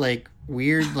sort of like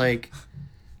weird like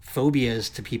phobias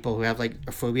to people who have like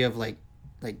a phobia of like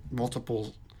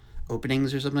multiple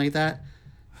openings or something like that.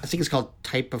 I think it's called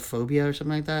typophobia or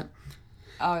something like that.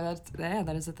 Oh,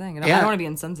 that is a thing. I Yeah. don't want to be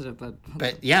insensitive,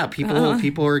 But yeah,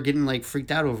 people are getting like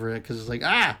freaked out over it because it's like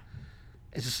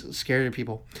it's just scary to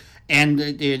people. And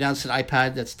they announced an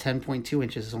iPad that's 10.2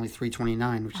 inches is only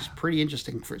 $329, which is pretty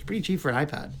interesting. It's pretty cheap for an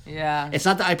iPad. yeah. It's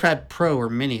not the iPad Pro or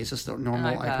Mini. It's just the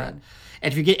normal iPad. iPad.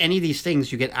 And if you get any of these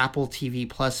things, you get Apple TV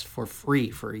Plus for free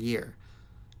for a year.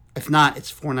 If not,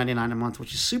 it's $4.99 a month,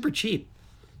 which is super cheap.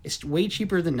 It's way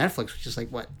cheaper than Netflix, which is like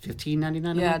what, $15.99 a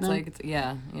month? Yeah, it's now? like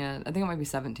yeah. I think it might be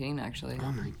 17 actually.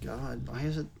 Oh my god, why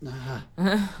is it?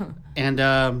 And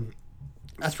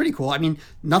that's pretty cool. I mean,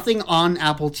 nothing on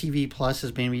Apple TV Plus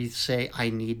has made me say I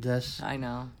need this. I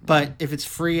know. But if it's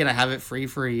free and I have it free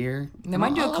for a year, They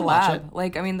might do a I'll watch it. collab.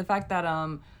 Like, I mean, the fact that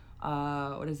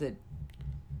what is it?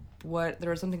 There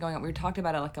was something going on. We talked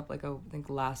about it I think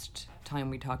last time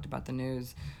we talked about the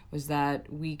news was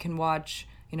that we can watch,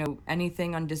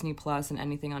 anything on Disney Plus and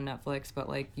anything on Netflix, but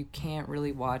like you can't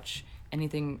really watch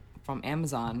anything from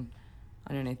Amazon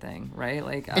on anything, right?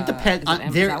 Like It depends.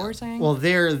 Is that what we're saying? Well,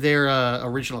 they're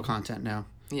original content now.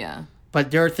 yeah. But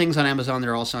there are things on Amazon that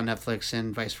are also on Netflix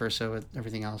and vice versa with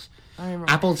everything else. I don't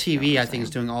remember Apple what TV, you're I think, is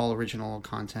saying. doing all original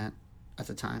content at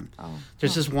the time. Oh.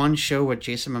 There's this one show with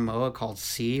Jason Momoa called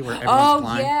See, where everyone's Oh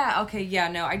blind. yeah, okay, yeah,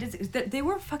 no, they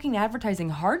were fucking advertising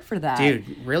hard for that.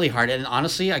 Dude, really hard. And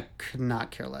honestly, I could not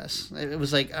care less. It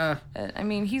was like, I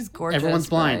mean, he's gorgeous. everyone's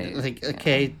blind. but- Like,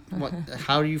 okay, what?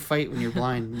 How do you fight when you're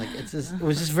blind? Like, it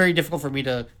was just very difficult for me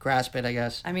to grasp it, I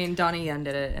guess. I mean, Donnie Yen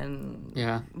did it in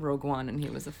Yeah. Rogue One, and he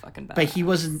was a fucking badass. But he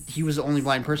was the only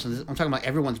blind person. I'm talking about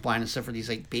everyone's blind except for these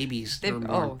like babies. that were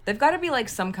born. They've got to be like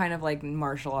some kind of like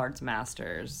martial arts masters.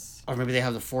 Or maybe they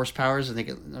have the force powers, and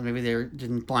or maybe they're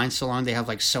didn't blind so long they have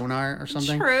like sonar or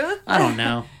something. Truth. I don't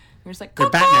know. You're just like They're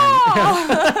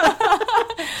 "Caw-caw!"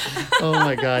 Oh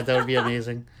my god, that would be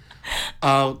amazing.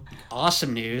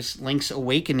 Awesome news! Link's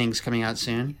Awakening's coming out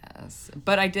soon. Yes.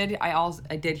 But I did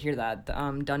hear that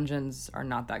the dungeons are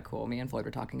not that cool. Me and Floyd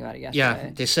were talking about it yesterday. Yeah,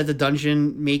 they said the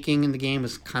dungeon making in the game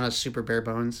was kind of super bare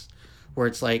bones, where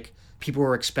it's like people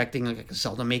were expecting like a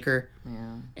Zelda maker,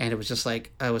 and it was just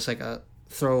like a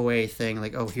throwaway thing.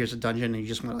 Like, oh, here's a dungeon, and you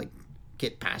just want to like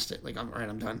get past it. Like, all right,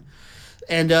 I'm done.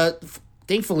 And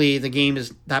thankfully,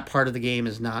 that part of the game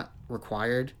is not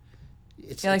required.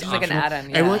 It's Yeah, like just like an optional.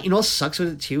 add-on, And yeah. you know what sucks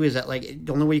with it too is that like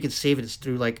the only way you can save it is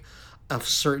through like a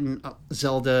certain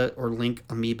Zelda or Link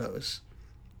amiibos.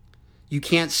 You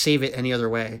can't save it any other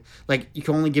way. Like, you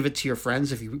can only give it to your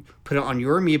friends if you put it on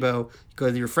your amiibo,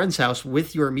 go to your friend's house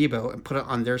with your amiibo, and put it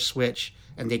on their Switch,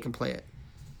 and they can play it.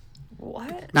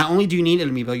 What? Not only do you need an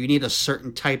amiibo, you need a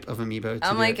certain type of amiibo.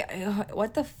 I'm do like, it.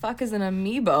 what the fuck is an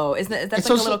amiibo? That's It's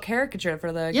like also- a little caricature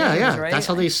for the Yeah, games, yeah. right? That's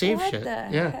how they save what shit. The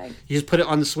Yeah, heck? you just put it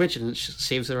on the Switch, and it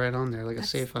saves it right on there like a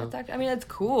save file. I mean, that's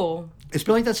cool. It's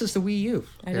been like that since the Wii U.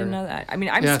 I didn't know that. I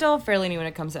mean, I'm Yeah. still fairly new when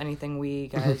it comes to anything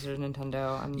Wii, guys, or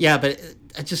Nintendo. I'm Yeah, but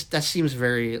that seems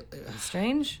very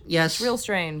strange. yes, It's real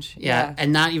strange. yeah,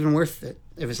 and not even worth it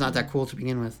if it's not that cool to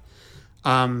begin with.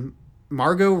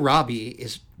 Margot Robbie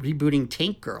is rebooting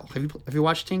Tank Girl. Have you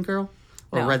watched Tank Girl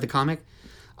or No. read the comic?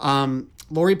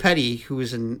 Lori Petty, who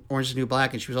was in Orange is the New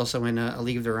Black, and she was also in A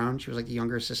League of Their Own. She was like the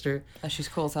younger sister. She's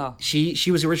cool as hell.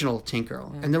 She was the original Tank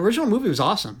Girl, and the original movie was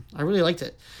awesome. I really liked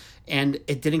it, and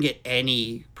it didn't get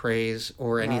any praise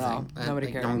or anything. all.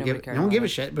 Nobody cared. No one Nobody gave, cared no one about gave a it.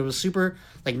 shit. But it was super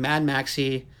like Mad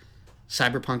Maxy,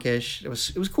 cyberpunkish. It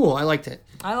was cool. I liked it.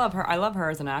 I love her. I love her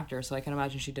as an actor, so I can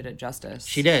imagine she did it justice.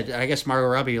 She did. I guess Margot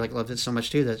Robbie loved it so much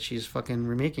too that she's fucking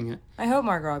remaking it. I hope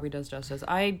Margot Robbie does justice.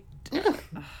 Yeah.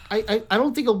 I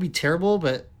don't think it'll be terrible,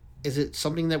 but is it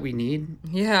something that we need?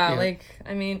 Yeah, Yeah. like,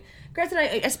 I mean, granted,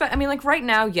 I mean, like, right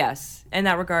now, yes, in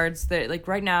that regards, like,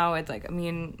 right now, it's like, me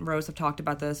and Rose have talked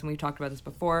about this, and we've talked about this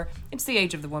before, it's the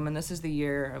age of the woman. This is the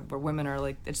year where women are,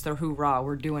 like, it's their hoorah,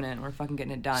 we're doing it, and we're fucking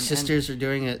getting it done. Sisters are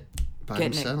doing it by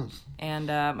Getting it. themselves.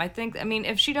 And I mean,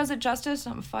 if she does it justice,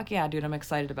 fuck yeah, dude, I'm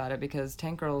excited about it, because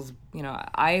Tank Girl's,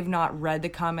 I have not read the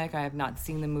comic, I have not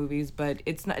seen the movies, but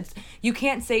you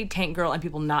can't say Tank Girl and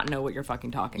people not know what you're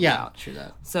fucking talking Yeah, about. true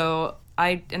that. So,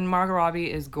 and Margot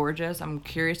Robbie is gorgeous. I'm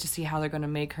curious to see how they're going to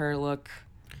make her look.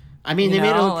 I mean, they You made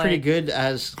her know, look pretty like- good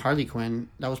as Harley Quinn.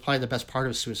 That was probably the best part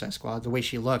of Suicide Squad, the way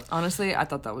she looked. Honestly, I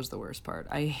thought that was the worst part.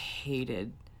 I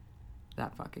hated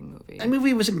that fucking movie. That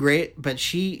movie wasn't great, but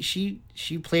she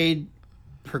played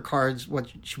her cards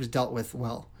what she was dealt with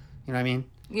well. You know what I mean?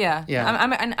 Yeah.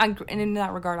 Yeah. And in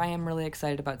that regard, I am really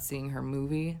excited about seeing her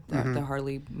movie, the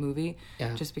Harley movie.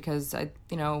 Yeah. Just because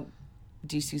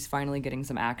DC's finally getting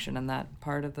some action in that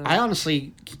part of the. I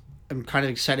honestly I'm kind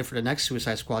of excited for the next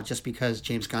Suicide Squad just because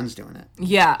James Gunn's doing it.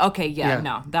 Yeah. Okay. Yeah. Yeah.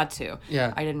 No, that too.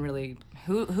 Yeah. I didn't really.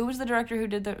 Who was the director who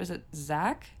did that? Was it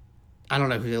Zach? I don't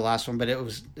know who did the last one, but it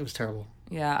was terrible.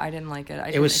 Yeah, I didn't like it.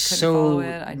 I was couldn't so follow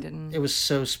it. I didn't. It was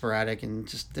so sporadic and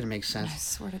just didn't make I sense.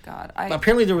 swear to God. But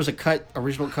apparently there was a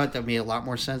original cut that made a lot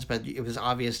more sense, but it was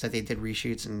obvious that they did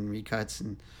reshoots and recuts,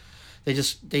 and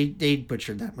they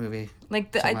butchered that movie.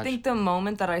 Like so I much. think the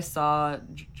moment that I saw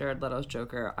Jared Leto's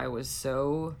Joker, I was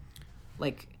so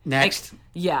like Next.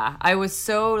 yeah, I was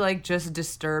so like just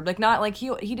disturbed. Like not like he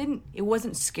didn't. It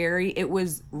wasn't scary. It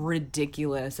was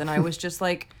ridiculous, and I was just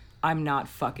like, I'm not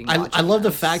fucking. I love the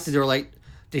this. fact that they were like,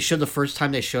 they showed the first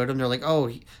time they showed him, they're like, oh,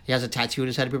 he has a tattoo on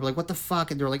his head. And people were like, what the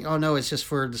fuck? And they're like, oh no, it's just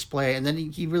for display. And then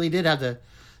he really did have the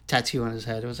tattoo on his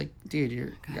head. It was like, dude,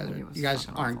 you guys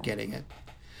aren't awful. getting it.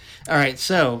 All right,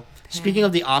 so speaking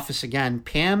of The Office again,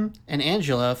 Pam and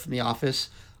Angela from The Office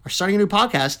are starting a new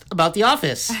podcast about The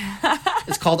Office.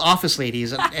 It's called Office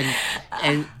Ladies,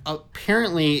 and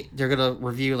apparently they're gonna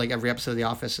review like every episode of The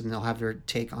Office, and they'll have their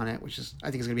take on it, which is I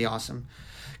think is gonna be awesome.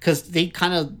 Because they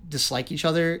kind of dislike each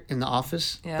other in the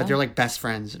office, but they're like best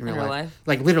friends in real life.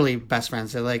 Like literally best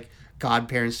friends. They're like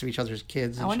godparents to each other's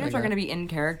kids. I wonder if they're going to be in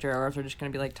character or if they're just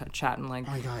going to be like chatting like.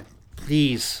 Oh my god,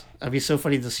 please! It'd be so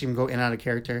funny to see them go in and out of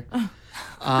character.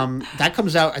 That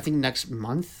comes out I think next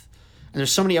month, and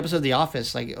there's so many episodes of The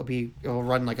Office. Like it'll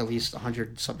run like at least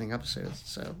 100 something episodes.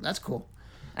 So that's cool.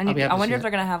 And I wonder if they're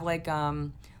going to have like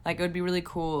it would be really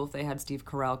cool if they had Steve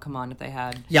Carell come on if they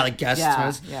had. Yeah, like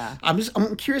guests. Yeah.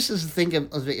 I'm curious as to think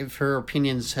of if her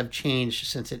opinions have changed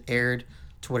since it aired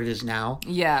to what it is now.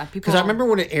 Yeah, people. Because I remember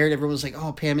when it aired, everyone was like,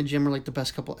 "Oh, Pam and Jim are like the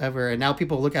best couple ever," and now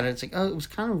people look at it, it's like, "Oh, it was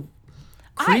kind of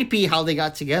creepy how they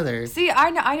got together." See,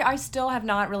 I still have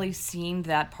not really seen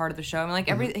that part of the show. I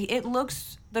mean, like it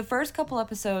looks. The first couple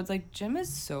episodes, like, Jim is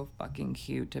so fucking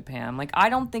cute to Pam. Like, I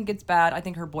don't think it's bad. I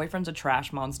think her boyfriend's a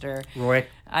trash monster. Roy.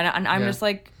 And I'm just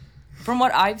like, from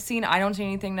what I've seen, I don't see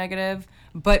anything negative.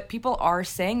 But people are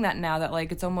saying that now, that,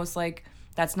 like, it's almost like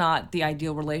that's not the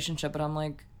ideal relationship. But I'm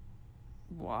like,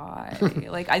 why?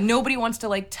 Like, nobody wants to,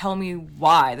 like, tell me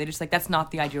why. They just, like, that's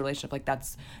not the ideal relationship. Like,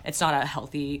 it's not a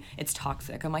healthy, it's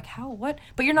toxic. I'm like, how? What?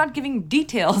 But you're not giving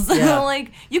details. Yeah.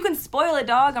 Like, you can spoil it,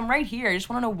 dog. I'm right here. I just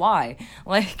want to know why.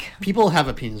 Like, People have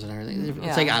opinions and everything.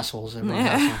 It's like assholes. Everyone's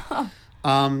asshole.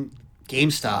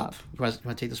 GameStop. You want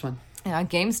to take this one? yeah,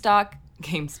 GameStop.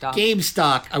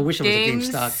 GameStop. I wish it was a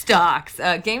GameStop. Stocks.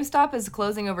 GameStop is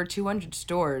closing over 200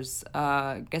 stores,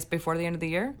 I guess before the end of the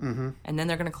year. Mm-hmm. And then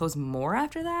they're going to close more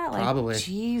after that? Like, Probably.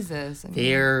 Jesus. I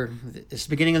mean, It's the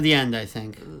beginning of the end, I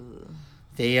think.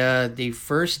 They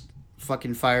first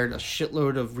fucking fired a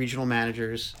shitload of regional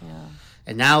managers. yeah.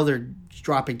 And now they're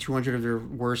dropping 200 of their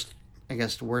worst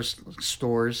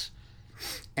stores.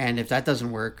 And if that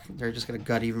doesn't work, they're just going to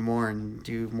gut even more and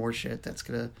do more shit that's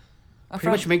going to pretty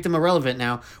much make them irrelevant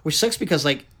now, which sucks because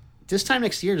like this time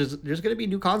next year there's going to be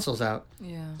new consoles out.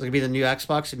 Yeah. There's going to be the new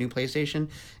Xbox, the new PlayStation,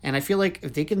 and I feel like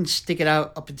if they can stick it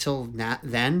out up until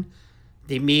then,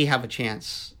 they may have a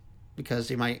chance because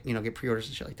they might, get pre-orders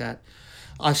and shit like that.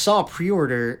 I saw a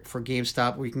pre-order for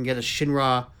GameStop where you can get a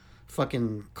Shinra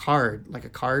fucking card, like a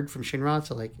card from Shinra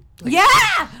to like yeah!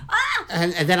 Ah!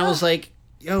 and then I was like,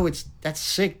 yo, that's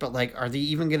sick, but like are they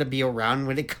even going to be around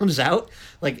when it comes out?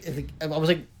 Like I was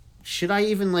like, should I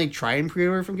even like try and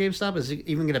pre-order from GameStop? Is it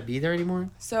even gonna be there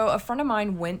anymore? So a friend of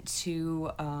mine went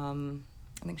to, I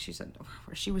think she said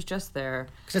she was just there,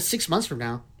 Because that's 6 months from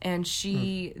now. and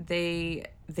they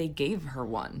gave her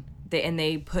one.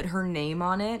 They put her name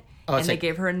on it, Oh, and they like-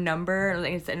 gave her a number, and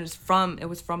it was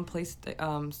from place.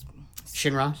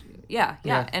 Shinra. Yeah.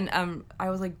 And I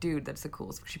was like, dude, that's the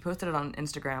coolest. She posted it on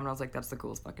Instagram, and I was like, that's the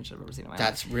coolest fucking shit I've ever seen in my life.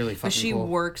 That's really fucking But she cool.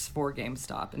 works for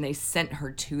GameStop, and they sent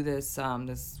her to this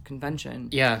this convention.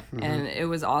 Yeah. And it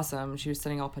was awesome. She was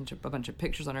sending a bunch of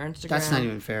pictures on her Instagram. That's not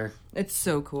even fair. It's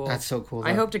so cool. That's so cool,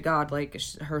 I though. hope to God, like,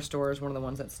 her store is one of the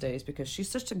ones that stays because she's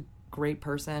such a great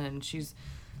person, and she's.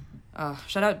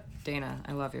 Shout out Dana.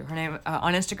 I love you. Her name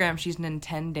on Instagram, she's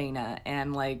Nintendana,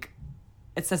 and like,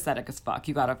 it's aesthetic as fuck.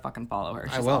 You gotta fucking follow her.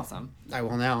 She's I will. awesome. I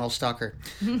will now. I'll stalk her.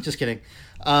 Just kidding.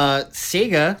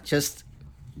 Sega just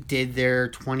did their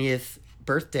 20th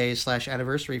birthday /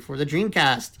 anniversary for the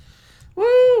Dreamcast.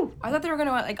 Woo! I thought they were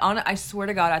gonna I swear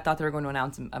to God, I thought they were going to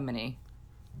announce a mini.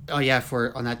 Oh yeah,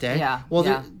 on that day. Yeah, Well,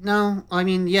 yeah. no. I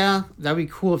mean, yeah, that'd be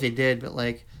cool if they did, but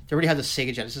like they already had the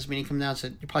Sega Genesis mini coming out, so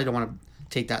you probably don't want to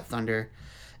take that thunder.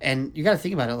 And you got to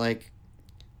think about it. Like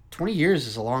 20 years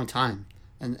is a long time,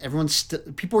 and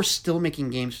people are still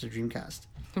making games for the Dreamcast.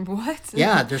 What?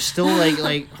 Yeah, there's still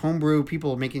like homebrew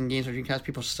people making games for Dreamcast.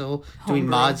 People are still doing Homebrew.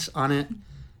 mods on it,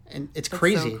 and it's That's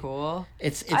crazy. so cool.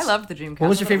 It's I loved the Dreamcast. What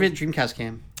was your favorite Dreamcast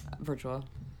game? Virtua.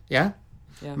 Yeah?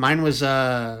 Yeah. Mine was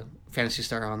Phantasy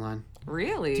Star Online.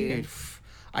 Really? Dude,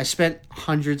 I spent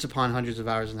hundreds upon hundreds of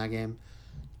hours in that game,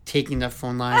 taking that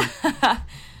phone line.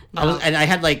 And I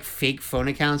had like fake phone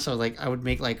accounts. So like I would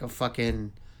make like a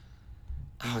fucking.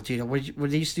 Oh, dude, what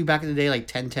did they used to do back in the day? Like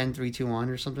 10, 10, 3, 2, 1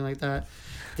 or something like that.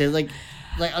 They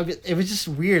it was just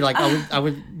weird. Like I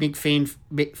would make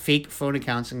fake phone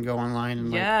accounts and go online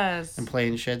and and play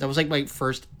and shit. That was like my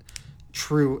first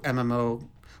true MMO.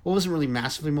 Well, it wasn't really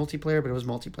massively multiplayer, but it was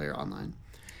multiplayer online.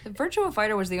 The Virtua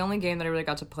Fighter was the only game that I really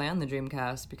got to play on the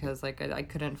Dreamcast because like I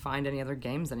couldn't find any other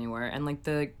games anywhere, and like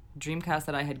the Dreamcast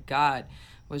that I had got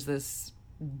was this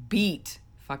beat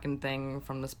fucking thing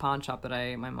from this pawn shop that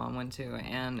my mom went to,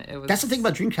 and it was. That's the thing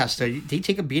about Dreamcast though. They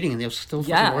take a beating and they'll still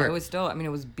fucking work. It was still. I mean, it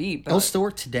was beat, but it'll still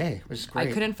work today, which is great.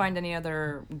 I couldn't find any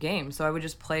other game, so I would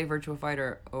just play Virtua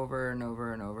Fighter over and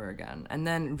over and over again. And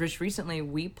then just recently,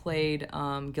 we played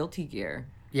Guilty Gear.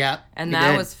 Yeah, and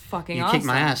that was fucking awesome. You kicked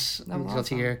my ass. Guilty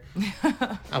awesome. Gear.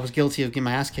 I was guilty of getting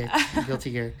my ass kicked.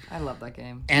 Guilty Gear. I love that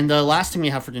game. And the last thing we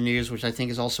have for the news, which I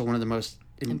think is also one of the most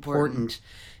important.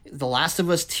 The Last of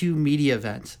Us 2 media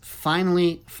event.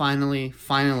 Finally,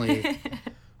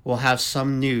 we'll have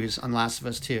some news on Last of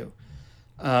Us 2.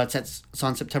 It's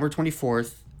on September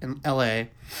 24th in LA.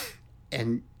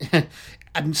 And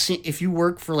I'm seeing, if you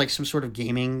work for like some sort of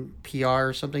gaming PR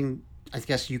or something, I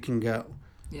guess you can go.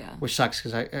 Yeah. Which sucks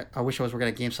because I wish I was working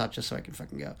at GameStop just so I could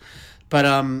fucking go. But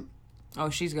oh,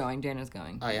 she's going. Dana's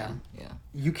going. Oh yeah. Yeah.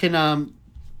 You can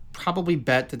probably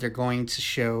bet that they're going to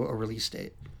show a release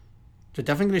date. They're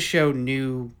definitely going to show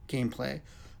new gameplay,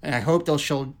 and I hope they'll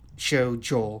show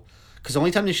Joel, because the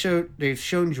only time they've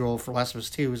shown Joel for Last of Us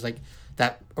 2 is like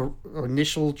that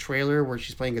initial trailer where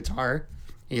she's playing guitar.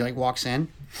 And he like walks in.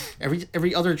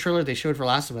 Every other trailer they showed for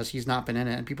Last of Us, he's not been in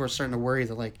it, and people are starting to worry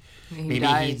that like maybe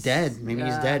he's dead. Maybe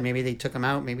he's dead. Maybe they took him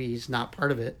out. Maybe he's not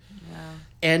part of it. Yeah.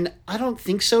 And I don't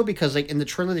think so, because like in the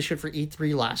trailer they showed for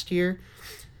E3 last year,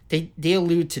 they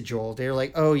allude to Joel. They're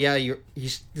like, oh yeah,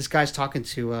 this guy's talking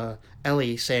to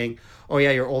Ellie saying, oh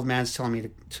yeah, your old man's telling me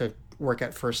to work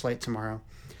at First Light tomorrow.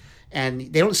 And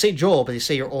they don't say Joel, but they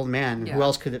say your old man. Yeah. Who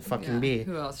else could it fucking be?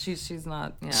 Who else? She's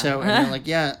not. Yeah. So and they're like,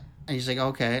 yeah. And he's like,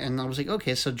 okay. And I was like,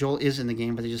 okay, so Joel is in the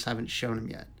game, but they just haven't shown him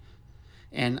yet.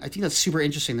 And I think that's super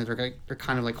interesting that they're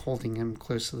kind of like holding him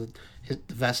close to the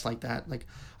vest like that. Like,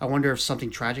 I wonder if something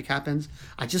tragic happens.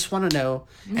 I just want to know.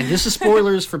 And this is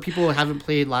spoilers for people who haven't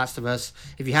played Last of Us.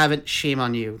 If you haven't, shame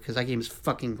on you, because that game is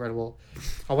fucking incredible.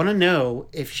 I want to know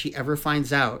if she ever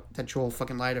finds out that Joel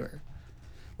fucking lied to her,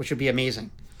 which would be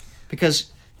amazing.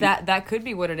 Because that could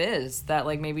be what it is. That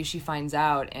like maybe she finds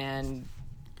out and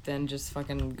then just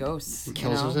fucking ghosts.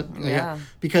 Kills it. Yeah.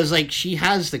 Because like she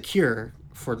has the cure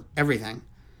for everything,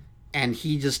 and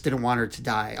he just didn't want her to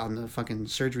die on the fucking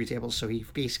surgery table, so he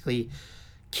basically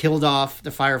killed off the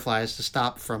Fireflies to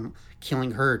stop from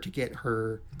killing her to get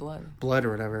her blood or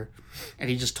whatever,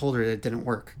 and he just told her that it didn't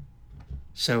work.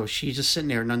 So she's just sitting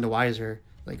there none the wiser,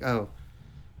 like, oh,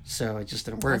 so it just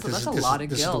didn't work. That's a lot of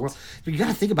guilt. But you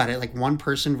gotta think about it, like one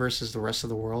person versus the rest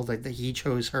of the world. Like he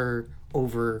chose her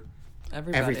over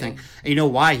everything. And you know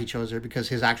why he chose her? Because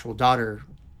his actual daughter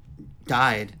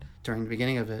died during the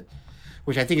beginning of it,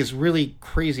 which I think is really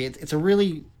crazy. It's a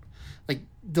really, like,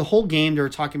 the whole game, they were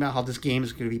talking about how this game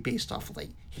is going to be based off of,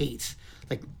 like, hate,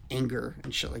 like, anger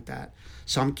and shit like that.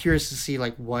 So I'm curious to see,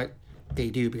 like, what they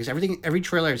do, because every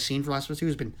trailer I've seen for Last of Us 2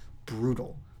 has been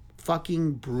brutal.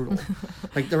 Fucking brutal.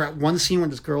 Like, there at one scene where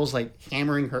this girl's, like,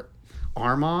 hammering her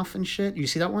arm off and shit. You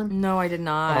see that one? No, I did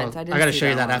not. I gotta show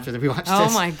you that after we watch this. Oh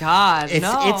my god,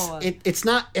 it's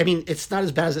not. I mean, it's not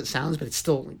as bad as it sounds, but it's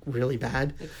still like, really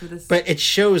bad. But it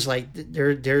shows like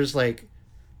there's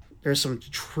some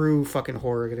true fucking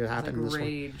horror gonna happen in this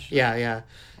rage. one. Yeah.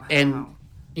 Wow. And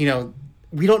you know,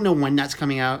 we don't know when that's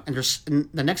coming out, and in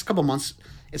the next couple months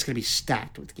it's gonna be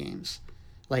stacked with games.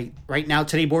 Like right now,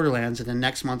 today Borderlands, and then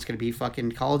next month's gonna be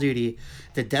fucking Call of Duty,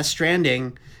 the Death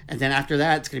Stranding, and then after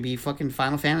that it's gonna be fucking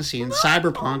Final Fantasy and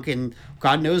Cyberpunk and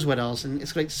God knows what else, and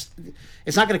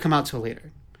it's not gonna come out till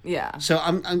later. Yeah. So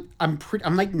I'm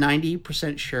like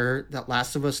 90% sure that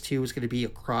Last of Us 2 is gonna be a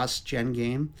cross-gen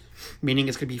game, meaning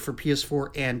it's gonna be for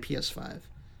PS4 and PS5.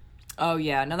 Oh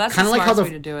yeah, no, that's kind of like how way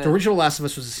to do it. The original Last of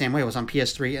Us was the same way. It was on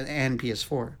PS3 and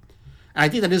PS4. And I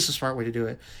think that is the smart way to do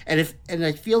it. And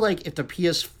I feel like if the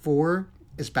PS4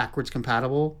 is backwards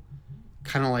compatible,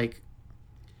 kind of like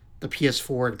the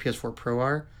PS4 and the PS4 Pro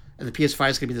are, and the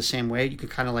PS5 is going to be the same way, you could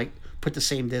kind of like put the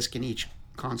same disc in each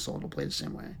console and it'll play the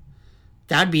same way.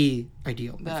 That'd be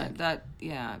ideal.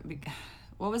 Yeah.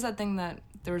 What was that thing that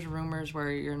there was rumors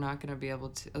where you're not going to be able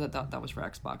to. That was for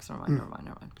Xbox. Never mind.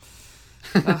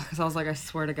 Because I was like, I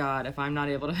swear to God, if I'm not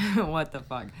able to, what the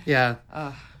fuck? Yeah.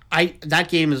 That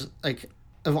game is like,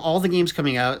 of all the games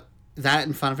coming out, that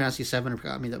and Final Fantasy VII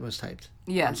got me the most hyped.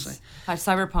 Yes.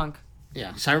 Cyberpunk.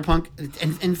 Yeah, Cyberpunk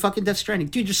and fucking Death Stranding.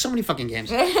 Dude, there's so many fucking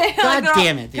games. God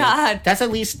damn it, dude. God. That's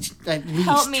at least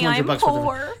Help me, $200 I'm worth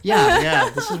poor. of it. Yeah.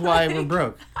 This is why we're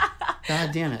broke.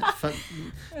 God damn it.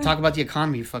 Talk about the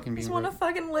economy fucking being broke. I just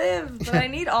want to fucking live, but I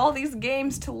need all these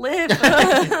games to live.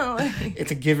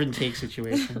 It's a give and take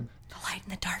situation. The light in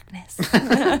the darkness.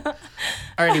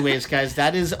 All right, anyways, guys,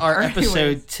 that is our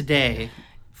episode today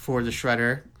for The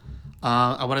Shredder.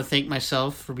 I want to thank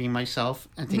myself for being myself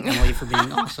and thank Emily for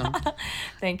being awesome.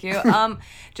 Thank you.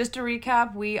 Just to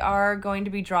recap, we are going to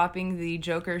be dropping the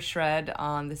Joker shred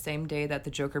on the same day that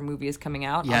the Joker movie is coming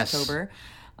out, October.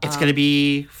 It's going to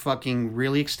be fucking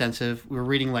really extensive. We're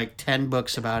reading like 10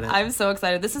 books about it. I'm so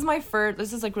excited. This is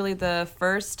like really the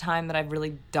first time that I've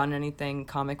really done anything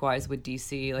comic-wise with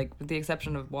DC, like with the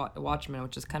exception of Watchmen,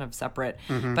 which is kind of separate.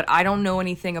 Mm-hmm. But I don't know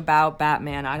anything about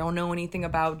Batman. I don't know anything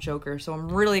about Joker. So I'm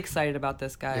really excited about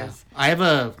this, guys.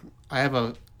 Yeah. I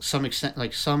have some extent,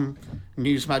 like some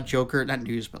news about Joker, not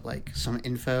news, but like some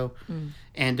info.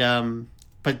 And,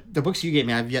 but the books you gave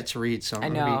me, I've yet to read, so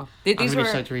I'm going to be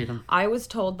excited to read them. I was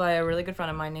told by a really good friend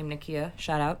of mine named Nakia,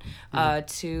 shout out,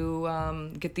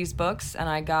 to get these books, and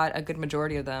I got a good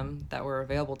majority of them that were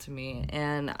available to me,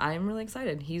 and I'm really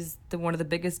excited. He's one of the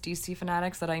biggest DC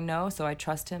fanatics that I know, so I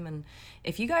trust him, and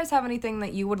if you guys have anything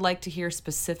that you would like to hear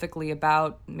specifically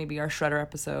about maybe our Shredder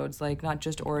episodes, like not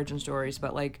just origin stories,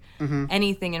 but like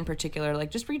anything in particular, like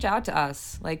just reach out to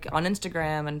us, like on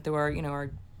Instagram and through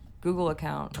our Google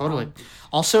account. Totally.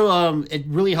 Also, it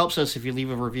really helps us if you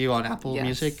leave a review on Apple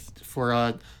Music for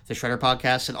the Shredder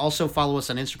Podcast, and also follow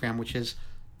us on Instagram, which is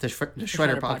the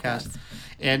Shredder Podcast.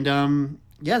 And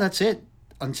that's it.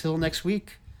 Until next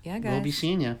week. Yeah, guys. We'll be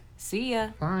seeing you. See ya.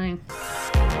 Bye.